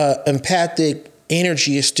empathic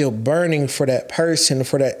energy is still burning for that person,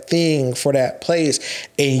 for that thing, for that place,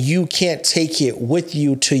 and you can't take it with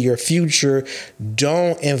you to your future,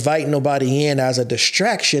 don't invite nobody in as a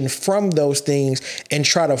distraction from those things and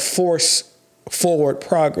try to force forward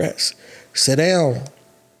progress. Sit down.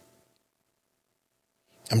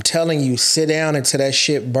 I'm telling you, sit down until that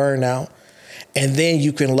shit burn out, and then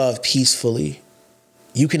you can love peacefully.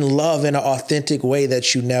 You can love in an authentic way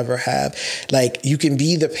that you never have. Like, you can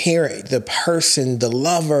be the parent, the person, the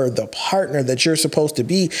lover, the partner that you're supposed to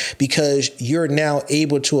be because you're now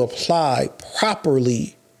able to apply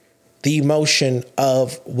properly the emotion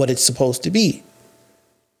of what it's supposed to be.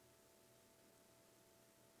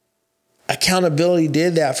 Accountability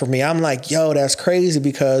did that for me. I'm like, yo, that's crazy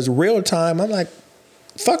because real time, I'm like,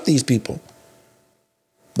 fuck these people.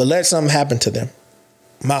 But let something happen to them.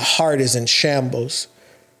 My heart is in shambles.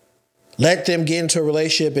 Let them get into a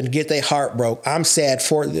relationship and get their heart broke. I'm sad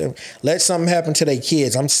for them. Let something happen to their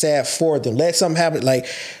kids. I'm sad for them. Let something happen. Like,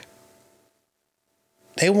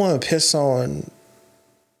 they want to piss on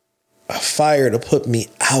a fire to put me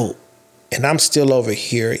out. And I'm still over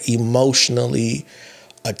here emotionally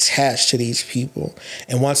attached to these people.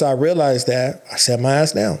 And once I realized that, I set my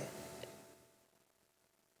ass down.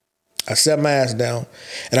 I set my ass down.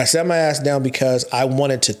 And I set my ass down because I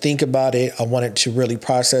wanted to think about it. I wanted to really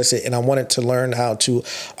process it. And I wanted to learn how to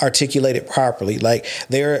articulate it properly. Like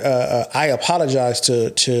I apologized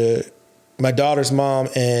to my daughter's mom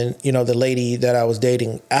and, the lady that I was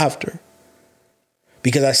dating after.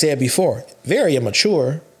 Because I said before, very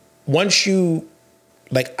immature. Once you,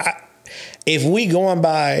 if we going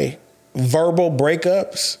by verbal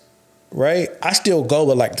breakups, right? I still go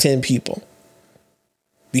with like 10 people.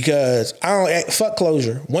 Because fuck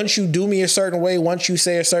closure. Once you do me a certain way, once you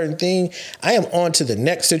say a certain thing, I am on to the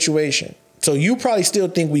next situation. So you probably still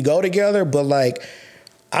think we go together, but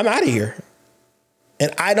I'm out of here.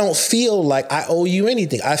 And I don't feel like I owe you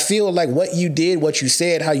anything. I feel like what you did, what you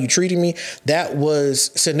said, how you treated me, that was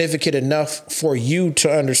significant enough for you to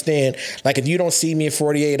understand. Like, if you don't see me in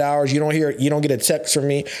 48 hours, you don't get a text from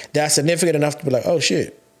me, that's significant enough to be like, oh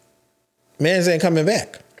shit, man's ain't coming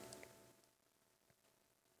back.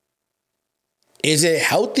 Is it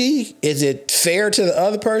healthy? Is it fair to the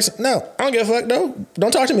other person? No, I don't give a fuck. No, don't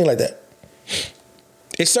talk to me like that.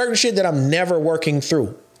 It's certain shit that I'm never working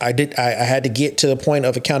through. I had to get to the point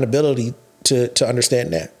of accountability to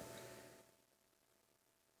understand that.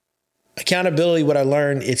 Accountability, what I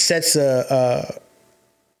learned, it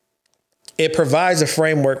provides a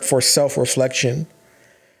framework for self-reflection,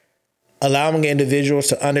 allowing individuals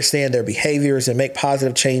to understand their behaviors and make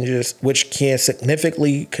positive changes, which can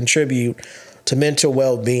significantly contribute to mental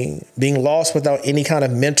well-being. Being lost without any kind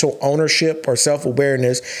of mental ownership or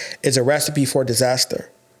self-awareness is a recipe for disaster.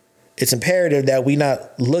 It's imperative that we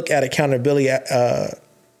not look at accountability as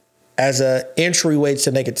as a entryway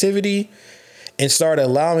to negativity and start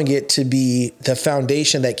allowing it to be the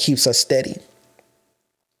foundation that keeps us steady.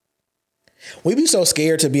 We be so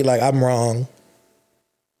scared to be like, I'm wrong.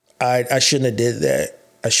 I shouldn't have did that.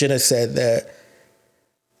 I shouldn't have said that.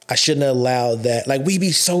 I shouldn't have allowed that. Like, we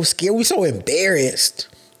be so scared. We so embarrassed.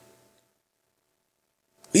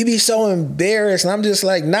 We be so embarrassed. And I'm just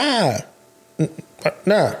like, nah.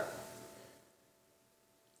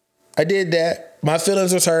 I did that. My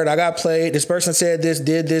feelings was hurt. I got played. This person said this,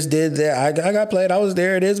 did that. I got played. I was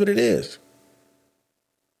there. It is what it is.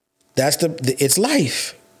 It's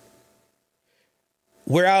life.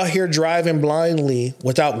 We're out here driving blindly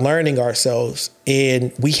without learning ourselves.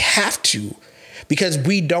 And we have to, because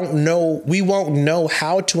we won't know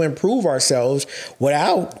how to improve ourselves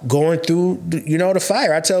without going through, the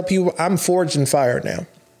fire. I tell people I'm forged in fire now.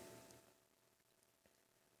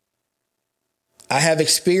 I have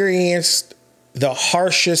experienced the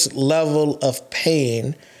harshest level of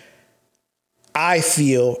pain I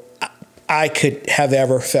feel I could have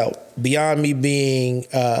ever felt. Beyond me being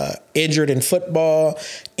injured in football,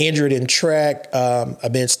 injured in track.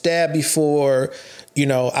 I've been stabbed before.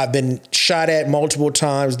 I've been shot at multiple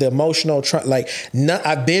times. The emotional, none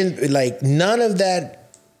of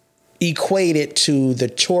that equated to the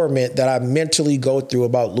torment that I mentally go through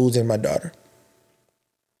about losing my daughter.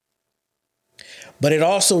 But it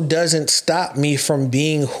also doesn't stop me from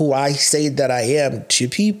being who I say that I am to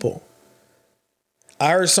people.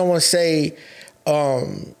 I heard someone say,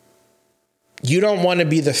 you don't want to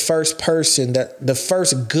be the first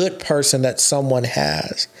good person that someone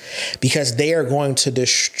has, because they are going to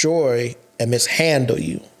destroy and mishandle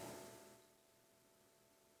you.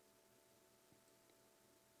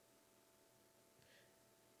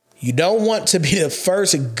 You don't want to be the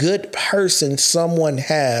first good person someone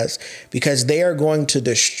has, because they are going to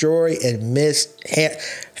destroy and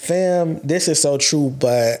Fam, this is so true,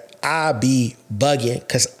 but I be bugging,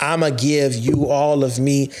 because I'm going to give you all of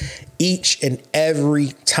me each and every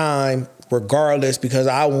time, regardless, because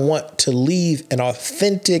I want to leave an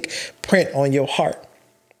authentic print on your heart.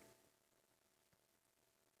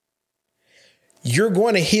 You're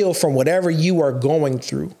going to heal from whatever you are going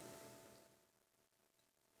through.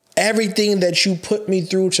 Everything that you put me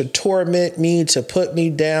through to torment me, to put me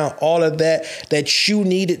down, all of that you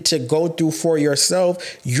needed to go through for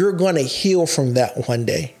yourself, you're going to heal from that one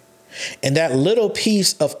day. And that little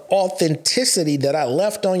piece of authenticity that I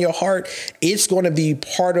left on your heart, it's going to be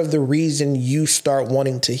part of the reason you start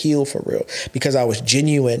wanting to heal for real. Because I was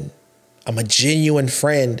genuine. I'm a genuine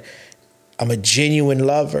friend. I'm a genuine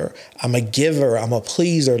lover. I'm a giver. I'm a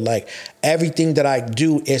pleaser. Like, everything that I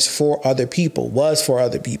do is for other people, was for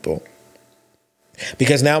other people.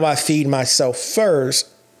 Because now I feed myself first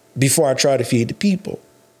before I try to feed the people.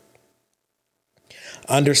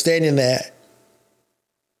 Understanding that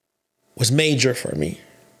was major for me.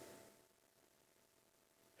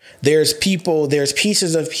 There's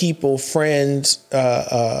pieces of people, friends,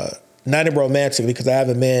 not romantically, because I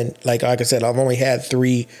haven't been, like I said, I've only had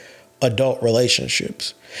 3 adult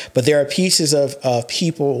relationships. But there are pieces of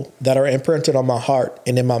people that are imprinted on my heart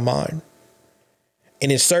and in my mind.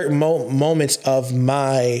 And in certain moments of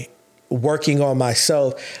my working on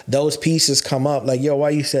myself, those pieces come up like, yo, why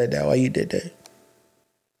you said that? Why you did that?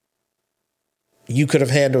 You could have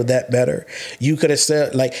handled that better. You could have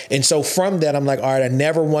said, and so from that, I'm like, all right, I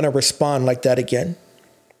never want to respond like that again.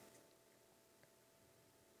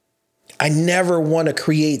 I never want to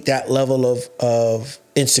create that level of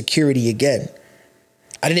insecurity again.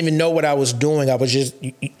 I didn't even know what I was doing. I was just,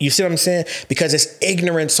 you see what I'm saying? Because it's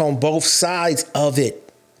ignorance on both sides of it.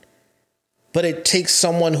 But it takes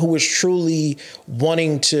someone who is truly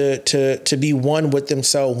wanting to be one with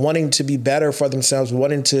themselves, wanting to be better for themselves,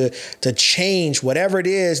 wanting to change whatever it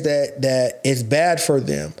is that is bad for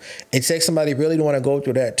them. It takes somebody really to want to go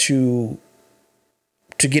through that to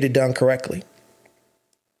get it done correctly.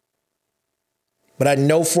 But I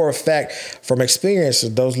know for a fact from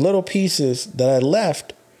experiences, those little pieces that I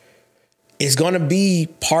left is going to be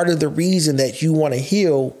part of the reason that you want to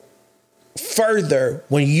heal further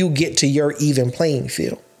when you get to your even playing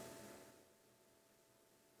field.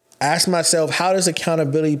 Ask myself, how does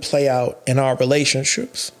accountability play out in our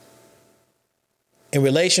relationships? In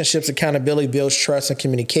relationships, accountability builds trust and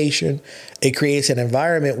communication. It creates an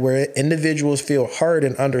environment where individuals feel heard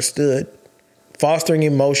and understood, fostering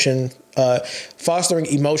emotional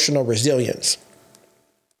resilience.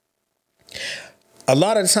 A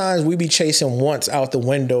lot of times we be chasing wants out the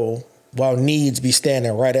window while needs be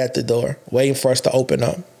standing right at the door, waiting for us to open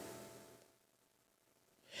up.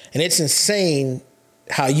 And it's insane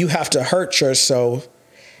how you have to hurt yourself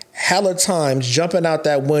hella times jumping out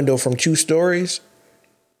that window from 2 stories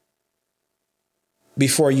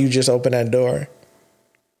before you just open that door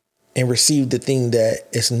and receive the thing that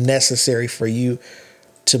is necessary for you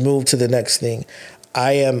to move to the next thing.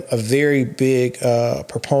 I am a very big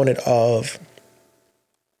proponent of,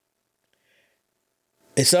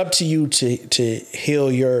 it's up to you to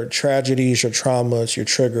heal your tragedies, your traumas, your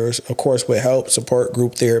triggers, of course, with help, support,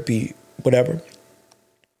 group therapy, whatever.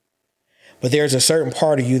 But there's a certain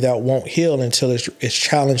part of you that won't heal until it's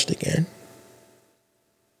challenged again.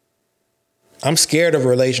 I'm scared of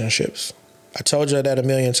relationships. I told you that a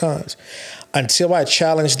million times. Until I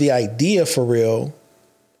challenge the idea for real,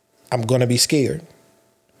 I'm going to be scared.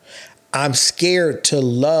 I'm scared to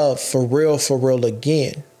love for real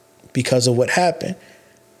again because of what happened.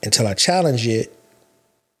 Until I challenge it,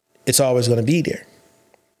 it's always going to be there.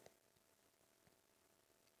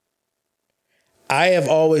 I have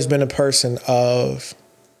always been a person of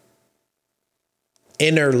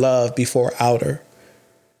inner love before outer.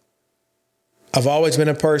 I've always been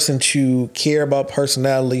a person to care about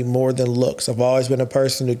personality more than looks. I've always been a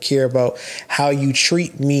person to care about how you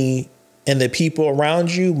treat me and the people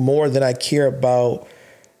around you more than I care about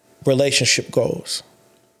relationship goals.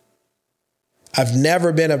 I've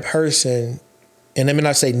never been a person, and let me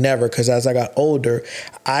not say never, because as I got older,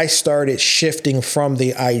 I started shifting from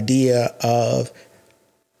the idea of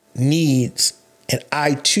needs, and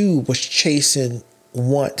I too was chasing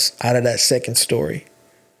wants out of that second story.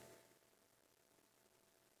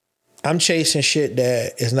 I'm chasing shit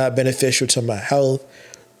that is not beneficial to my health,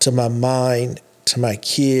 to my mind, to my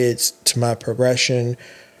kids, to my progression,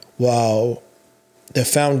 while the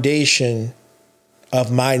foundation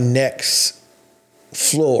of my next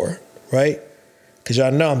floor, right? Because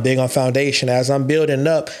y'all know I'm big on foundation. As I'm building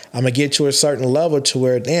up, I'm going to get to a certain level to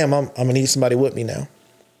where, damn, I'm going to need somebody with me now.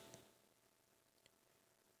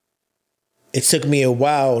 It took me a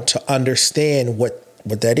while to understand what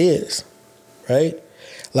that is, right?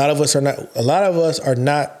 A lot of us are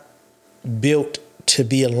not built to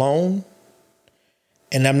be alone.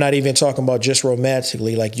 And I'm not even talking about just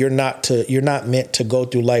romantically. Like you're not meant to go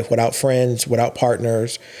through life without friends, without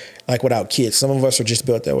partners, like without kids. Some of us are just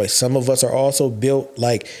built that way. Some of us are also built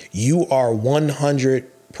like you are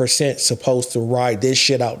 100% supposed to ride this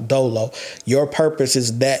shit out dolo. Your purpose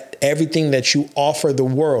is that everything that you offer the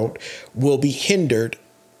world will be hindered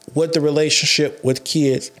with the relationship with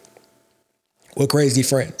kids, with crazy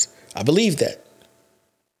friends. I believe that.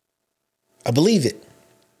 I believe it.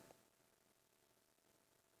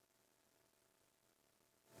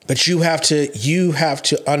 But you have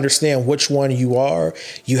to understand which one you are.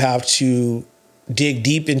 You have to dig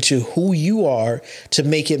deep into who you are to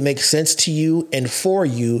make it make sense to you and for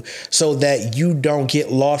you so that you don't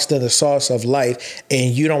get lost in the sauce of life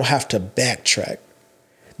and you don't have to backtrack.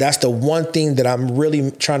 That's the one thing that I'm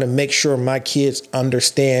really trying to make sure my kids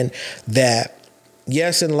understand, that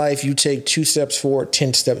yes, in life, you take 2 steps forward,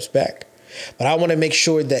 10 steps back. But I want to make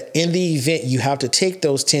sure that in the event you have to take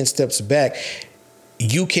those 10 steps back,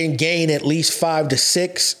 you can gain at least 5 to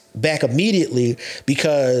 6 back immediately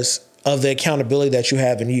because of the accountability that you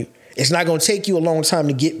have in you. It's not going to take you a long time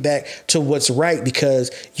to get back to what's right because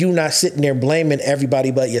you're not sitting there blaming everybody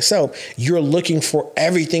but yourself. You're looking for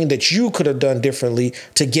everything that you could have done differently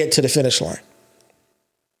to get to the finish line.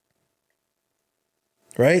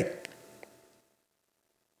 Right?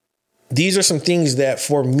 These are some things that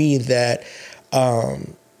for me that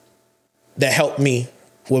helped me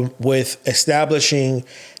with establishing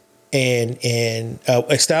and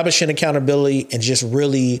establishing accountability and just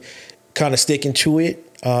really kind of sticking to it.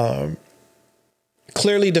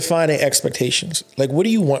 Clearly defining expectations. Like, what do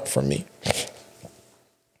you want from me?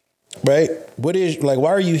 Right? What is, like,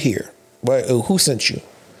 why are you here? Who sent you?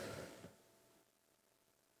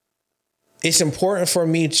 It's important for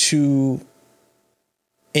me to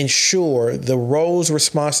ensure the roles,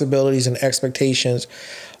 responsibilities, and expectations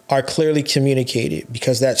are clearly communicated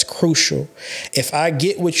because that's crucial. If I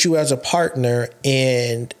get with you as a partner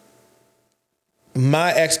and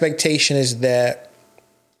my expectation is that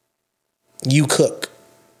you cook,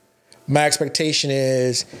 my expectation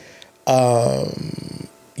is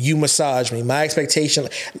you massage me, my expectation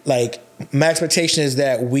is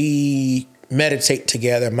that we meditate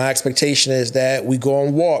together, my expectation is that we go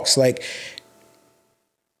on walks. Like,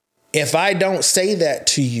 if I don't say that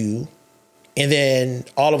to you, and then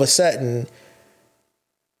all of a sudden,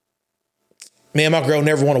 man, my girl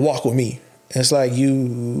never want to walk with me. And it's like,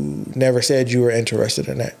 you never said you were interested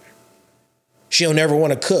in that. She'll never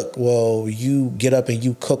want to cook. Well, you get up and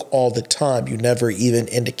you cook all the time. You never even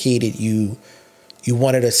indicated you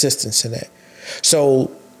wanted assistance in that.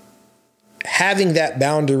 So having that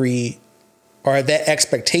boundary or that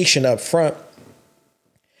expectation up front,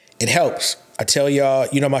 it helps. I tell y'all,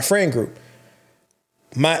 my friend group,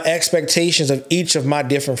 my expectations of each of my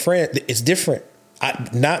different friends is different.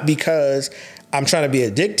 Not because I'm trying to be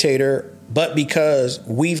a dictator, but because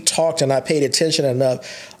we've talked and I paid attention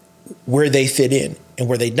enough where they fit in and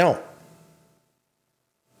where they don't.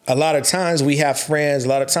 A lot of times we have friends, a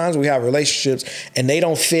lot of times we have relationships, and they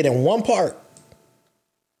don't fit in one part.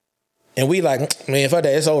 And we like, man, fuck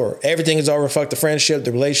that, it's over. Everything is over. Fuck the friendship,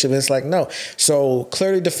 the relationship. It's like, no. So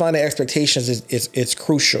clearly defining expectations is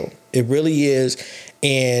crucial. It really is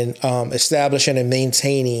in establishing and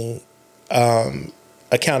maintaining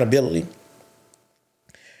accountability.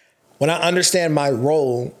 When I understand my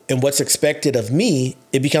role and what's expected of me,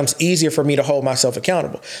 it becomes easier for me to hold myself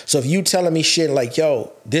accountable. So if you telling me shit like,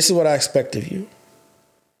 yo, this is what I expect of you.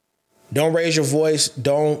 Don't raise your voice.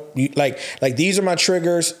 Don't like these are my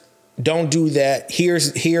triggers. Don't do that.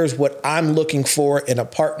 Here's what I'm looking for in a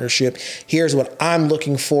partnership. Here's what I'm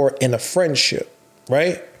looking for in a friendship,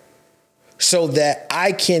 right? So that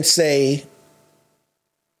I can say,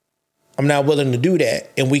 I'm not willing to do that.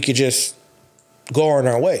 And we could just go on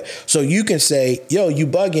our way. So you can say, yo, you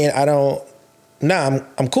bugging.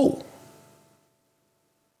 I'm cool.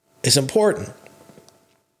 It's important.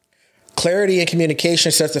 Clarity and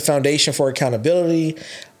communication sets the foundation for accountability,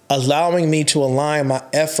 allowing me to align my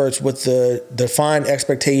efforts with the defined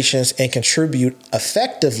expectations and contribute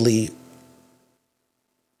effectively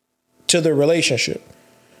to the relationship,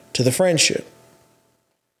 to the friendship.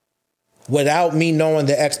 Without me knowing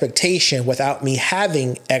the expectation, without me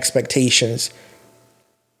having expectations,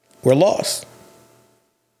 we're lost.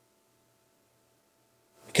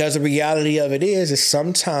 Because the reality of it is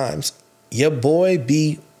sometimes your boy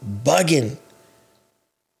be bugging.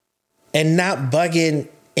 And not bugging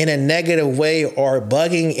in a negative way or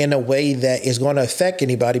bugging in a way that is going to affect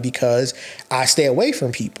anybody, because I stay away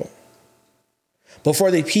from people. But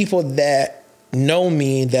for the people that know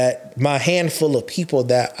me, that my handful of people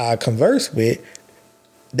that I converse with,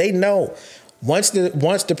 they know once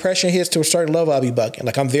depression hits to a certain level, I'll be bugging.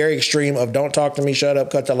 Like, I'm very extreme of don't talk to me, shut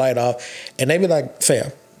up, cut the light off. And they be like,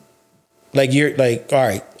 fam, like, you're like, all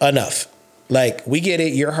right, enough. Like, we get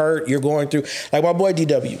it. You're hurt. You're going through. Like, my boy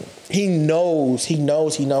DW, he knows. The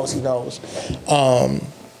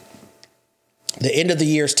end of the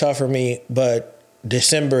year is tough for me, but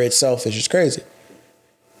December itself is just crazy.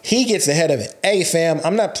 He gets ahead of it. Hey, fam,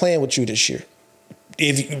 I'm not playing with you this year.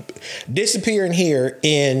 If you disappear in here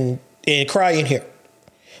and cry in here,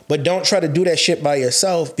 but don't try to do that shit by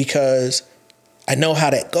yourself, because I know how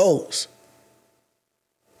that goes.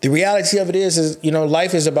 The reality of it is,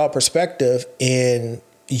 life is about perspective, and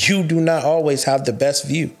you do not always have the best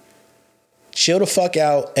view. Chill the fuck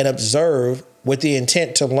out and observe with the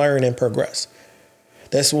intent to learn and progress.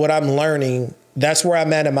 That's what I'm learning. That's where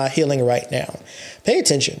I'm at in my healing right now. Pay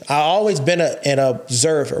attention. I've always been an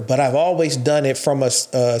observer, but I've always done it from a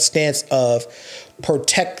stance of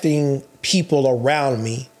protecting people around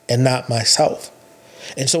me and not myself.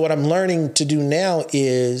 And so what I'm learning to do now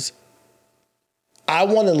is I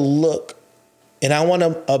want to look and I want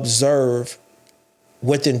to observe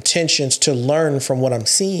with intentions to learn from what I'm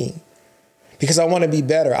seeing, because I want to be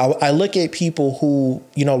better. I look at people who,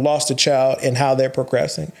 lost a child and how they're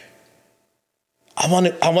progressing. I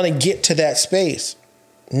want to get to that space.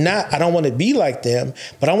 I don't want to be like them,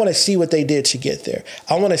 but I want to see what they did to get there.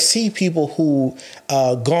 I want to see people who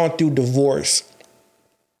gone through divorce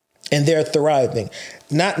and they're thriving.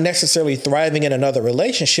 Not necessarily thriving in another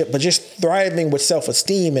relationship, but just thriving with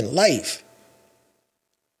self-esteem in life.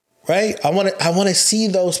 Right? I want to see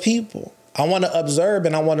those people. I want to observe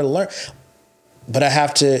and I want to learn. But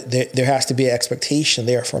there has to be an expectation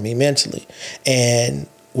there for me mentally. And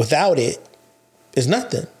without it, it's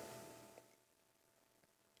nothing.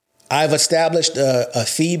 I've established a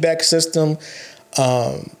feedback system.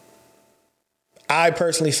 I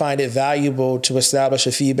personally find it valuable to establish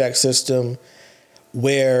a feedback system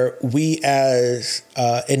where we as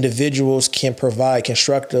individuals can provide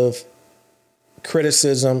constructive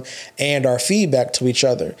criticism and our feedback to each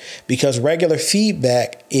other, because regular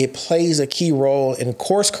feedback, it plays a key role in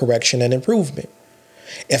course correction and improvement.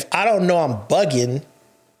 If I don't know I'm bugging,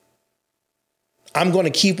 I'm going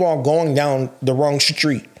to keep on going down the wrong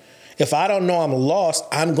street. If I don't know I'm lost,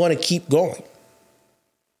 I'm going to keep going.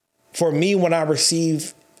 For me, when I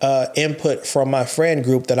receive input from my friend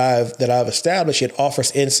group that I've established, it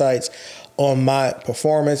offers insights on my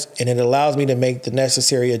performance, and it allows me to make the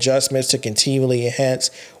necessary adjustments to continually enhance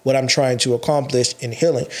what I'm trying to accomplish in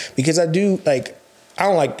healing. Because I don't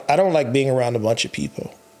like being around a bunch of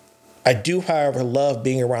people. I do, however, love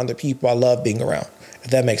being around the people I love being around,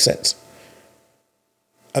 if that makes sense.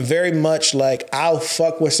 I'm very much like, I'll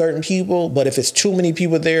fuck with certain people, but if it's too many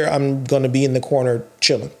people there, I'm going to be in the corner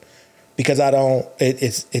chilling because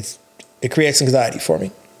it creates anxiety for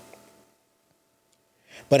me.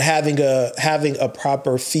 But having a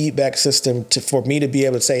proper feedback system for me to be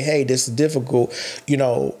able to say, hey, this is difficult,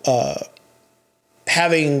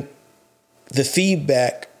 having the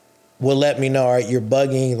feedback will let me know, all right, you're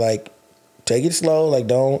bugging, like, take it slow, like,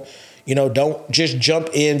 don't just jump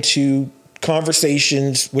into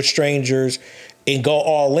conversations with strangers and go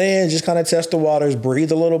all in, just kind of test the waters,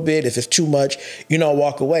 breathe a little bit. If it's too much,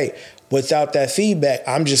 walk away. Without that feedback,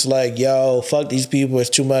 I'm just like, yo, fuck these people, it's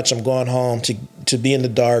too much. I'm going home to be in the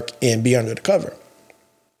dark and be under the cover.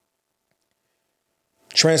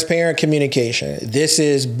 Transparent communication. This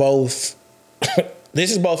is both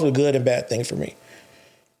a good and bad thing for me.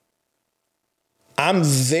 I'm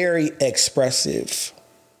very expressive.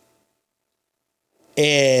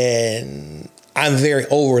 And I'm very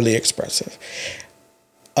overly expressive.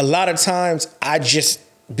 A lot of times I just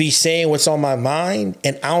be saying what's on my mind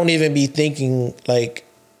and I don't even be thinking like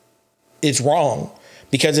it's wrong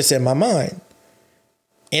because it's in my mind.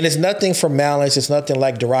 And it's nothing for malice. It's nothing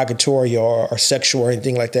like derogatory or sexual or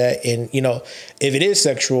anything like that. And, if it is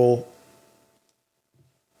sexual,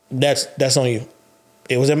 that's on you.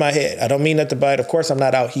 It was in my head. I don't mean nothing by it. Of course, I'm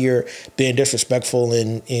not out here being disrespectful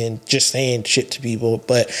and just saying shit to people.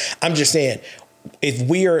 But I'm just saying, if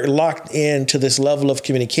we are locked into this level of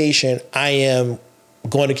communication, I am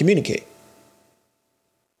going to communicate.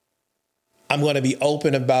 I'm going to be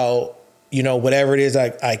open about, whatever it is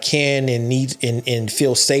I can and need and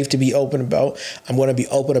feel safe to be open about. I'm going to be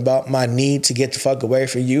open about my need to get the fuck away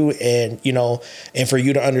from you and, and for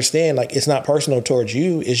you to understand, like, it's not personal towards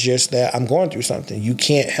you. It's just that I'm going through something. You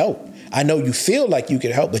can't help. I know you feel like you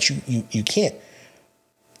can help, but you can't.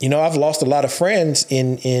 I've lost a lot of friends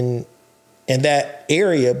in that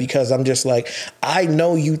area because I'm just like, I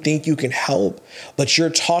know you think you can help, but you're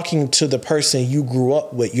talking to the person you grew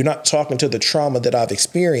up with. You're not talking to the trauma that I've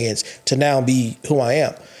experienced to now be who I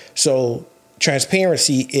am. So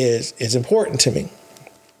transparency is important to me,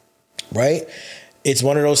 right? It's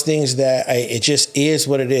one of those things that it just is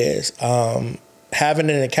what it is. Having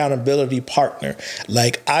an accountability partner,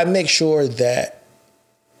 like I make sure that,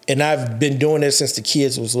 and I've been doing this since the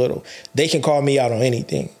kids was little, they can call me out on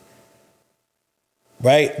anything.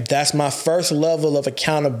 Right? That's my first level of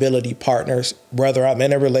accountability partners, whether I'm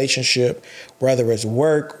in a relationship, whether it's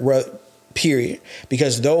work, period.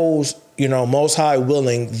 Because those, most high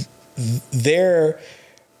willing, their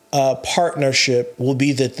partnership will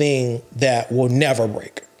be the thing that will never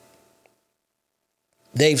break.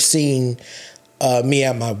 They've seen me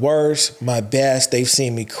at my worst, my best. They've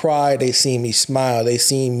seen me cry. They've seen me smile. They've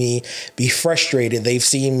seen me be frustrated. They've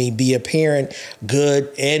seen me be a parent,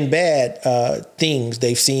 good and bad things.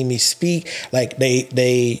 They've seen me speak like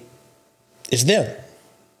it's them,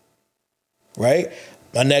 right?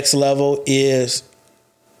 My next level is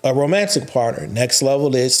a romantic partner. Next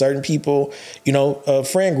level is certain people,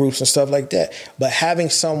 friend groups and stuff like that. But having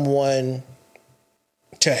someone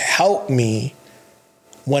to help me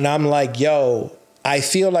when I'm like, yo, I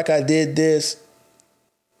feel like I did this,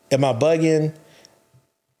 am I bugging?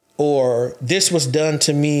 Or this was done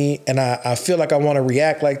to me and I feel like I want to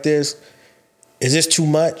react like this. Is this too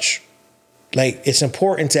much? Like, it's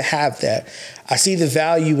important to have that. I see the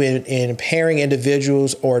value in pairing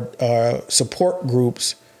individuals or support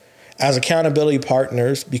groups as accountability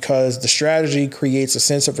partners because the strategy creates a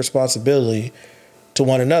sense of responsibility to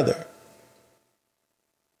one another.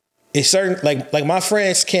 It's certain, like my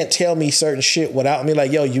friends can't tell me certain shit without me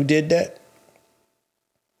like, yo, you did that.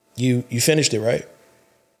 You finished it, right?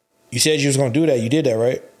 You said you was going to do that. You did that,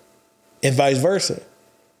 right? And vice versa.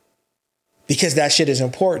 Because that shit is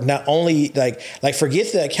important. Not only like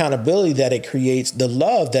forget the accountability that it creates, the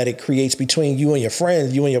love that it creates between you and your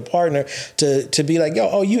friends, you and your partner to be like, yo,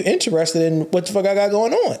 oh, you interested in what the fuck I got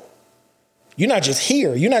going on? You're not just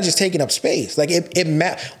here. You're not just taking up space. Like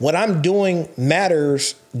what I'm doing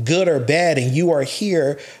matters, good or bad, and you are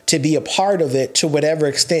here to be a part of it to whatever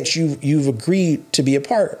extent you've agreed to be a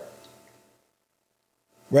part.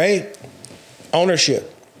 Right?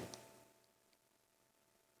 Ownership.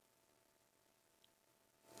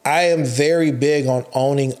 I am very big on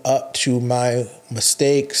owning up to my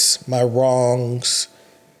mistakes, my wrongs,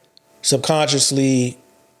 subconsciously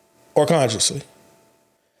or consciously.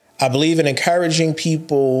 I believe in encouraging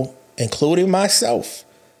people, including myself,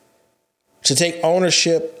 to take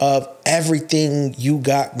ownership of everything you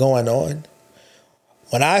got going on.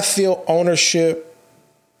 When I feel ownership,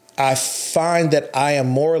 I find that I am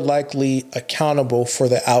more likely accountable for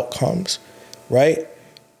the outcomes, right?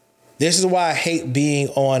 This is why I hate being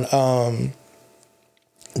on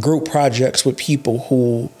group projects with people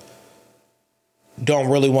who don't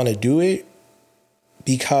really want to do it,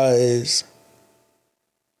 because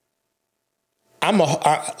I'm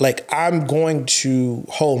going to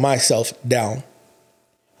hold myself down.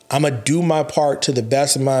 I'm gonna do my part to the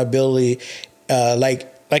best of my ability. Like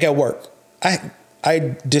at work,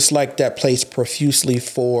 I dislike that place profusely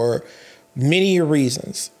for many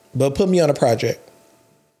reasons, but put me on a project.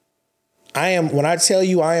 When I tell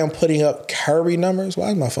you I am putting up curry numbers,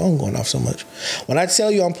 why is my phone going off so much? When I tell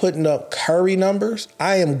you I'm putting up curry numbers,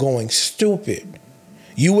 I am going stupid.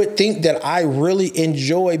 You would think that I really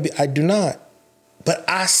enjoy, I do not, but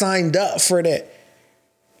I signed up for that.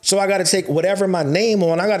 So I got to take whatever my name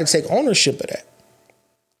on, I got to take ownership of that.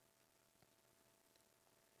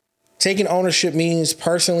 Taking ownership means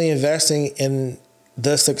personally investing in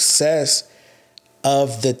the success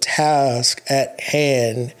of the task at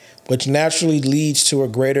hand, which naturally leads to a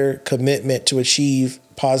greater commitment to achieve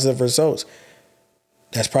positive results.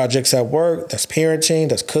 That's projects at work, that's parenting,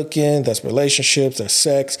 that's cooking, that's relationships, that's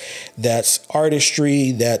sex, that's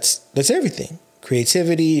artistry, that's everything.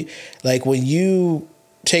 Creativity. Like when you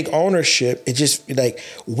take ownership, it just like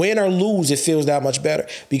win or lose, it feels that much better.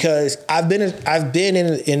 Because I've been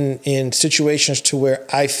in situations to where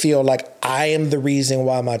I feel like I am the reason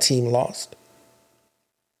why my team lost.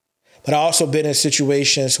 But I also been in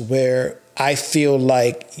situations where I feel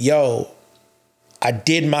like, yo, I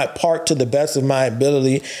did my part to the best of my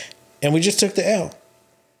ability and we just took the L.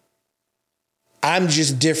 I'm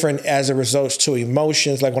just different as a result to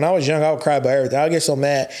emotions. Like when I was young, I would cry about everything. I would get so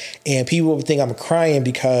mad and people would think I'm crying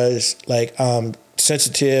because like I'm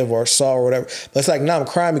sensitive or sore or whatever. But it's like, no, I'm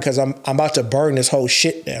crying because I'm about to burn this whole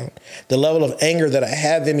shit down. The level of anger that I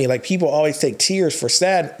have in me, like people always take tears for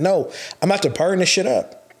sad. No, I'm about to burn this shit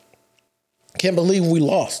up. Can't believe we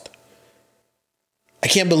lost. I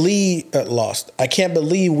can't believe I can't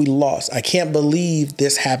believe we lost. I can't believe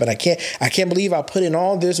this happened. I can't believe I put in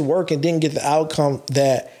all this work and didn't get the outcome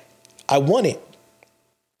that I wanted.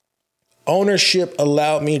 Ownership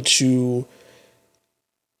allowed me to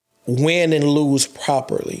win and lose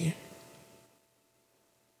properly.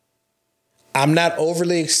 I'm not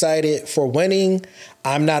overly excited for winning.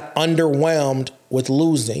 I'm not underwhelmed with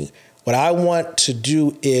losing. What I want to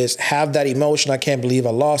do is have that emotion. I can't believe I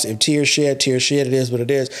lost. If tears shed, it is what it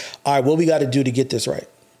is. All right, what we got to do to get this right?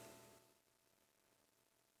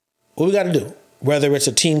 What we got to do? Whether it's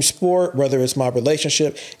a team sport, whether it's my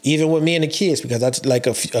relationship, even with me and the kids, because that's like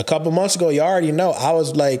a couple months ago, you already know, I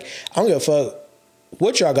was like, I don't give a fuck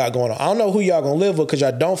what y'all got going on. I don't know who y'all gonna live with because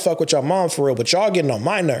y'all don't fuck with your mom for real, but y'all getting on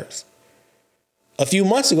my nerves. A few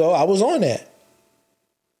months ago, I was on that.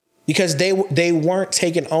 Because they weren't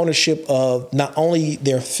taking ownership of not only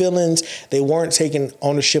their feelings, they weren't taking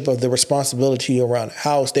ownership of the responsibility around the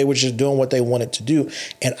house. They were just doing what they wanted to do.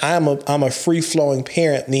 And I'm a free-flowing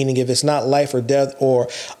parent, meaning if it's not life or death or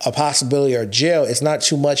a possibility or jail, it's not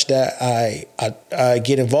too much that I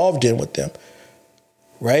get involved in with them,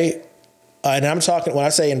 right? And I'm talking, when I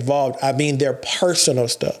say involved, I mean their personal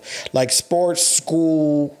stuff, like sports,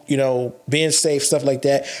 school, being safe, stuff like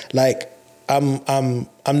that. Like,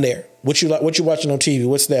 I'm there. What you watching on TV?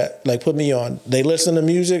 What's that? Like, put me on. They listen to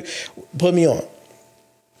music, put me on.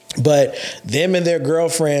 But them and their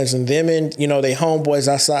girlfriends and them and, they homeboys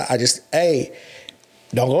outside,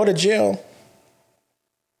 don't go to jail.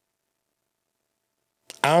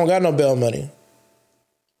 I don't got no bail money.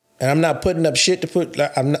 And I'm not putting up shit to put,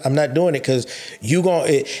 I'm not doing it because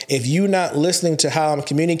if you're not listening to how I'm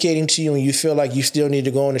communicating to you and you feel like you still need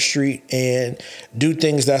to go on the street and do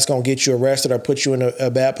things that's going to get you arrested or put you in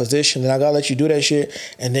a bad position, then I got to let you do that shit.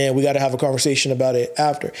 And then we got to have a conversation about it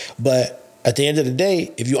after. But at the end of the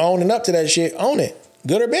day, if you owning up to that shit, own it,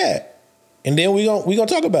 good or bad. And then we gonna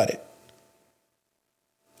talk about it.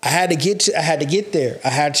 I had to get there. I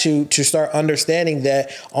had to start understanding that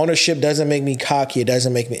ownership doesn't make me cocky. It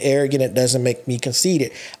doesn't make me arrogant. It doesn't make me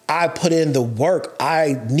conceited. I put in the work.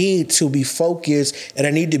 I need to be focused and I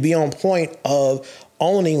need to be on point of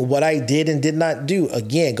owning what I did and did not do.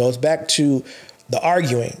 Again, it goes back to the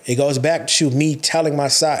arguing. It goes back to me telling my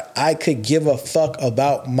side. I could give a fuck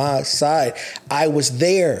about my side. I was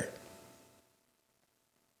there.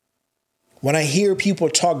 When I hear people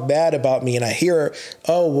talk bad about me and I hear,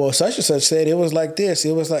 oh, well, such and such said it was like this.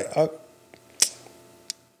 It was like, I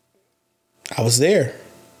was there.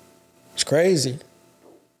 It's crazy.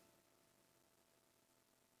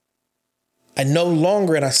 I no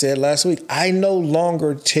longer, and I said last week, I no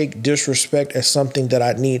longer take disrespect as something that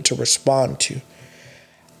I need to respond to.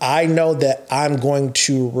 I know that I'm going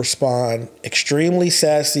to respond extremely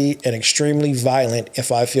sassy and extremely violent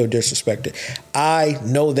if I feel disrespected. I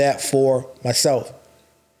know that for myself.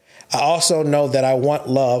 I also know that I want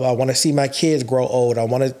love. I want to see my kids grow old. I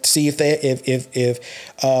want to see if they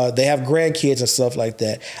have grandkids and stuff like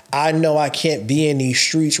that. I know I can't be in these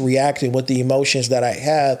streets reacting with the emotions that I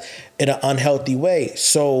have in an unhealthy way.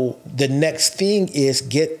 So the next thing is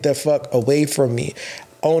get the fuck away from me.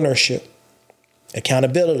 Ownership,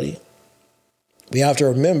 accountability. We have to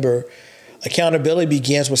remember accountability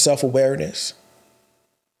begins with self-awareness.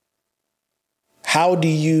 How do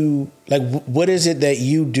you, what is it that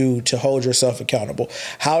you do to hold yourself accountable?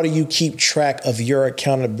 How do you keep track of your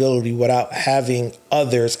accountability without having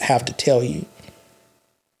others have to tell you?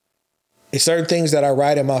 It's certain things that I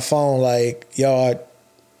write in my phone, like, yo,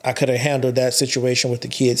 I could have handled that situation with the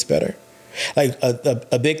kids better. Like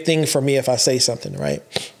a big thing for me if I say something, right?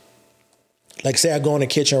 Like, say I go in the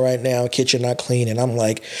kitchen right now, kitchen not clean, and I'm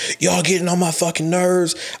like, y'all getting on my fucking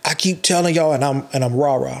nerves. I keep telling y'all, and I'm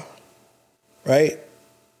rah-rah. Right?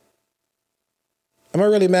 Am I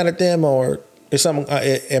really mad at them, or is something?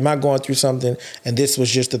 Am I going through something, and this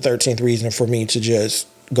was just the 13th reason for me to just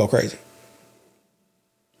go crazy?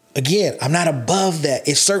 Again, I'm not above that.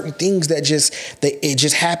 It's certain things that it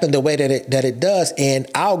just happen the way that it does, and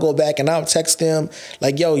I'll go back and I'll text them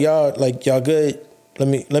like, yo, y'all good?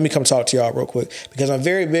 Let me come talk to y'all real quick, because I'm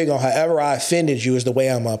very big on however I offended you is the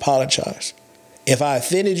way I'm gonna apologize. If I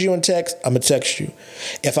offended you in text, I'm going to text you.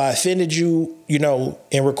 If I offended you,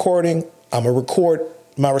 in recording, I'm going to record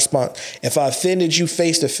my response. If I offended you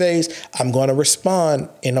face to face, I'm going to respond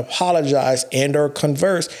and apologize and or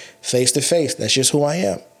converse face to face. That's just who I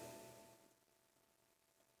am.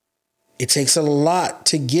 It takes a lot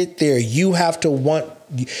to get there. You have to want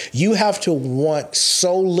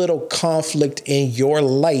so little conflict in your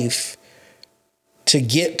life to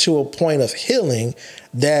get to a point of healing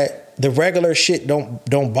that the regular shit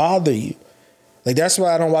don't bother you. Like, that's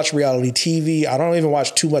why I don't watch reality TV. I don't even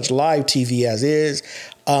watch too much live TV as is.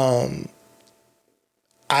 I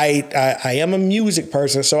am a music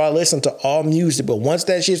person, so I listen to all music. But once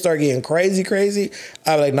that shit start getting crazy,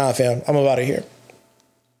 I'm like, nah, fam, I'm out of here.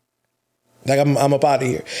 Like, I'm up out of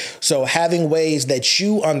here. So having ways that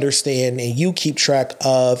you understand and you keep track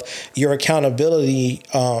of your accountability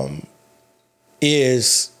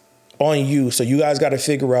is on you. So you guys got to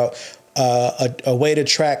figure out a way to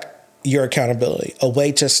track your accountability, a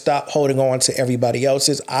way to stop holding on to everybody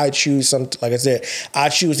else's. I choose like I said, I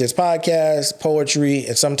choose this podcast, poetry,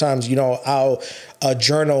 and sometimes, I'll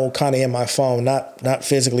journal kind of in my phone, not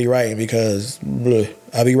physically writing, because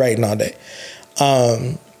I'll be writing all day.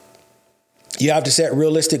 You have to set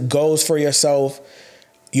realistic goals for yourself.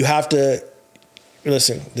 You have to,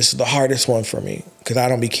 listen, this is the hardest one for me, because I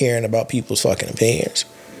don't be caring about people's fucking opinions.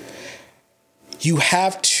 You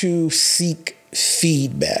have to seek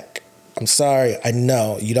feedback. I'm sorry. I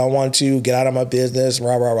know you don't want to get out of my business.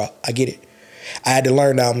 Rah. I get it. I had to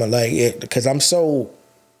learn that. I'm like it because I'm so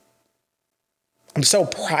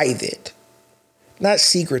private, not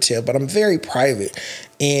secretive, but I'm very private.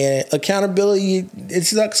 And accountability, it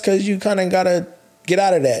sucks because you kind of got to get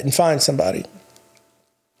out of that and find somebody.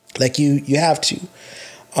 Like you have to.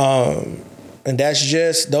 And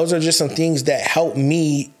those are just some things that help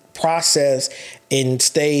me process and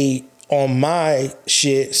stay on my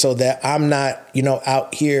shit so that I'm not,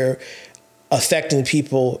 out here affecting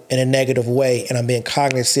people in a negative way, and I'm being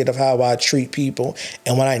cognizant of how I treat people.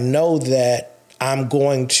 And when I know that I'm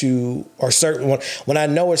going to, when I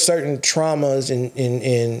know it's certain traumas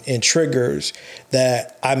and triggers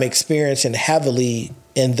that I'm experiencing heavily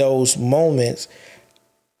in those moments,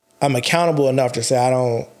 I'm accountable enough to say, I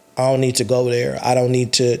don't need to go there. I don't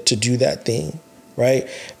need to do that thing. Right?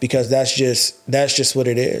 Because that's just what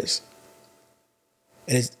it is.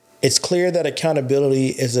 And it's clear that accountability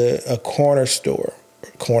is a cornerstone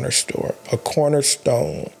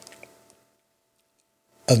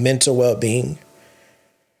of mental well-being,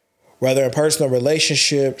 whether in personal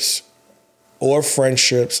relationships or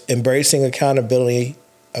friendships. Embracing accountability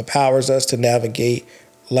empowers us to navigate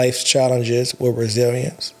life's challenges with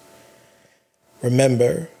resilience.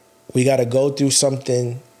 Remember, we got to go through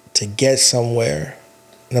something to get somewhere.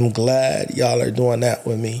 And I'm glad y'all are doing that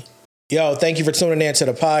with me. Yo, thank you for tuning in to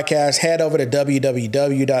the podcast. Head over to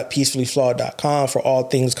www.peacefullyflawed.com for all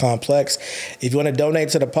things complex. If you want to donate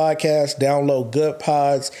to the podcast, download Good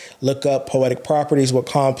Pods, look up Poetic Properties with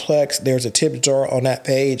Complex. There's a tip jar on that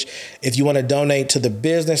page. If you want to donate to the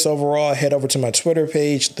business overall, head over to my Twitter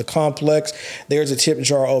page, The Complex. There's a tip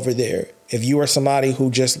jar over there. If you are somebody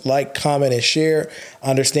who just like, comment, and share,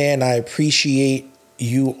 understand I appreciate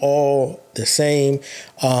you all the same.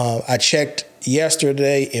 I checked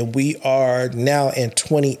yesterday, and we are now in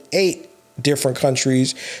 28 different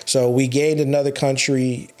countries. So we gained another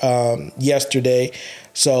country yesterday.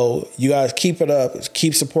 So you guys keep it up.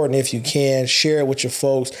 Keep supporting if you can. Share it with your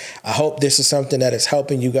folks. I hope this is something that is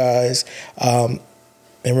helping you guys. And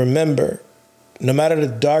remember, no matter the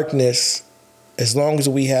darkness, as long as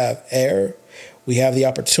we have air, we have the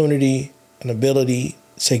opportunity and ability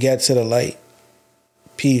to get to the light.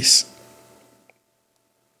 Peace.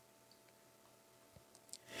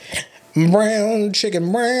 Brown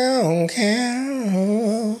chicken, brown cow.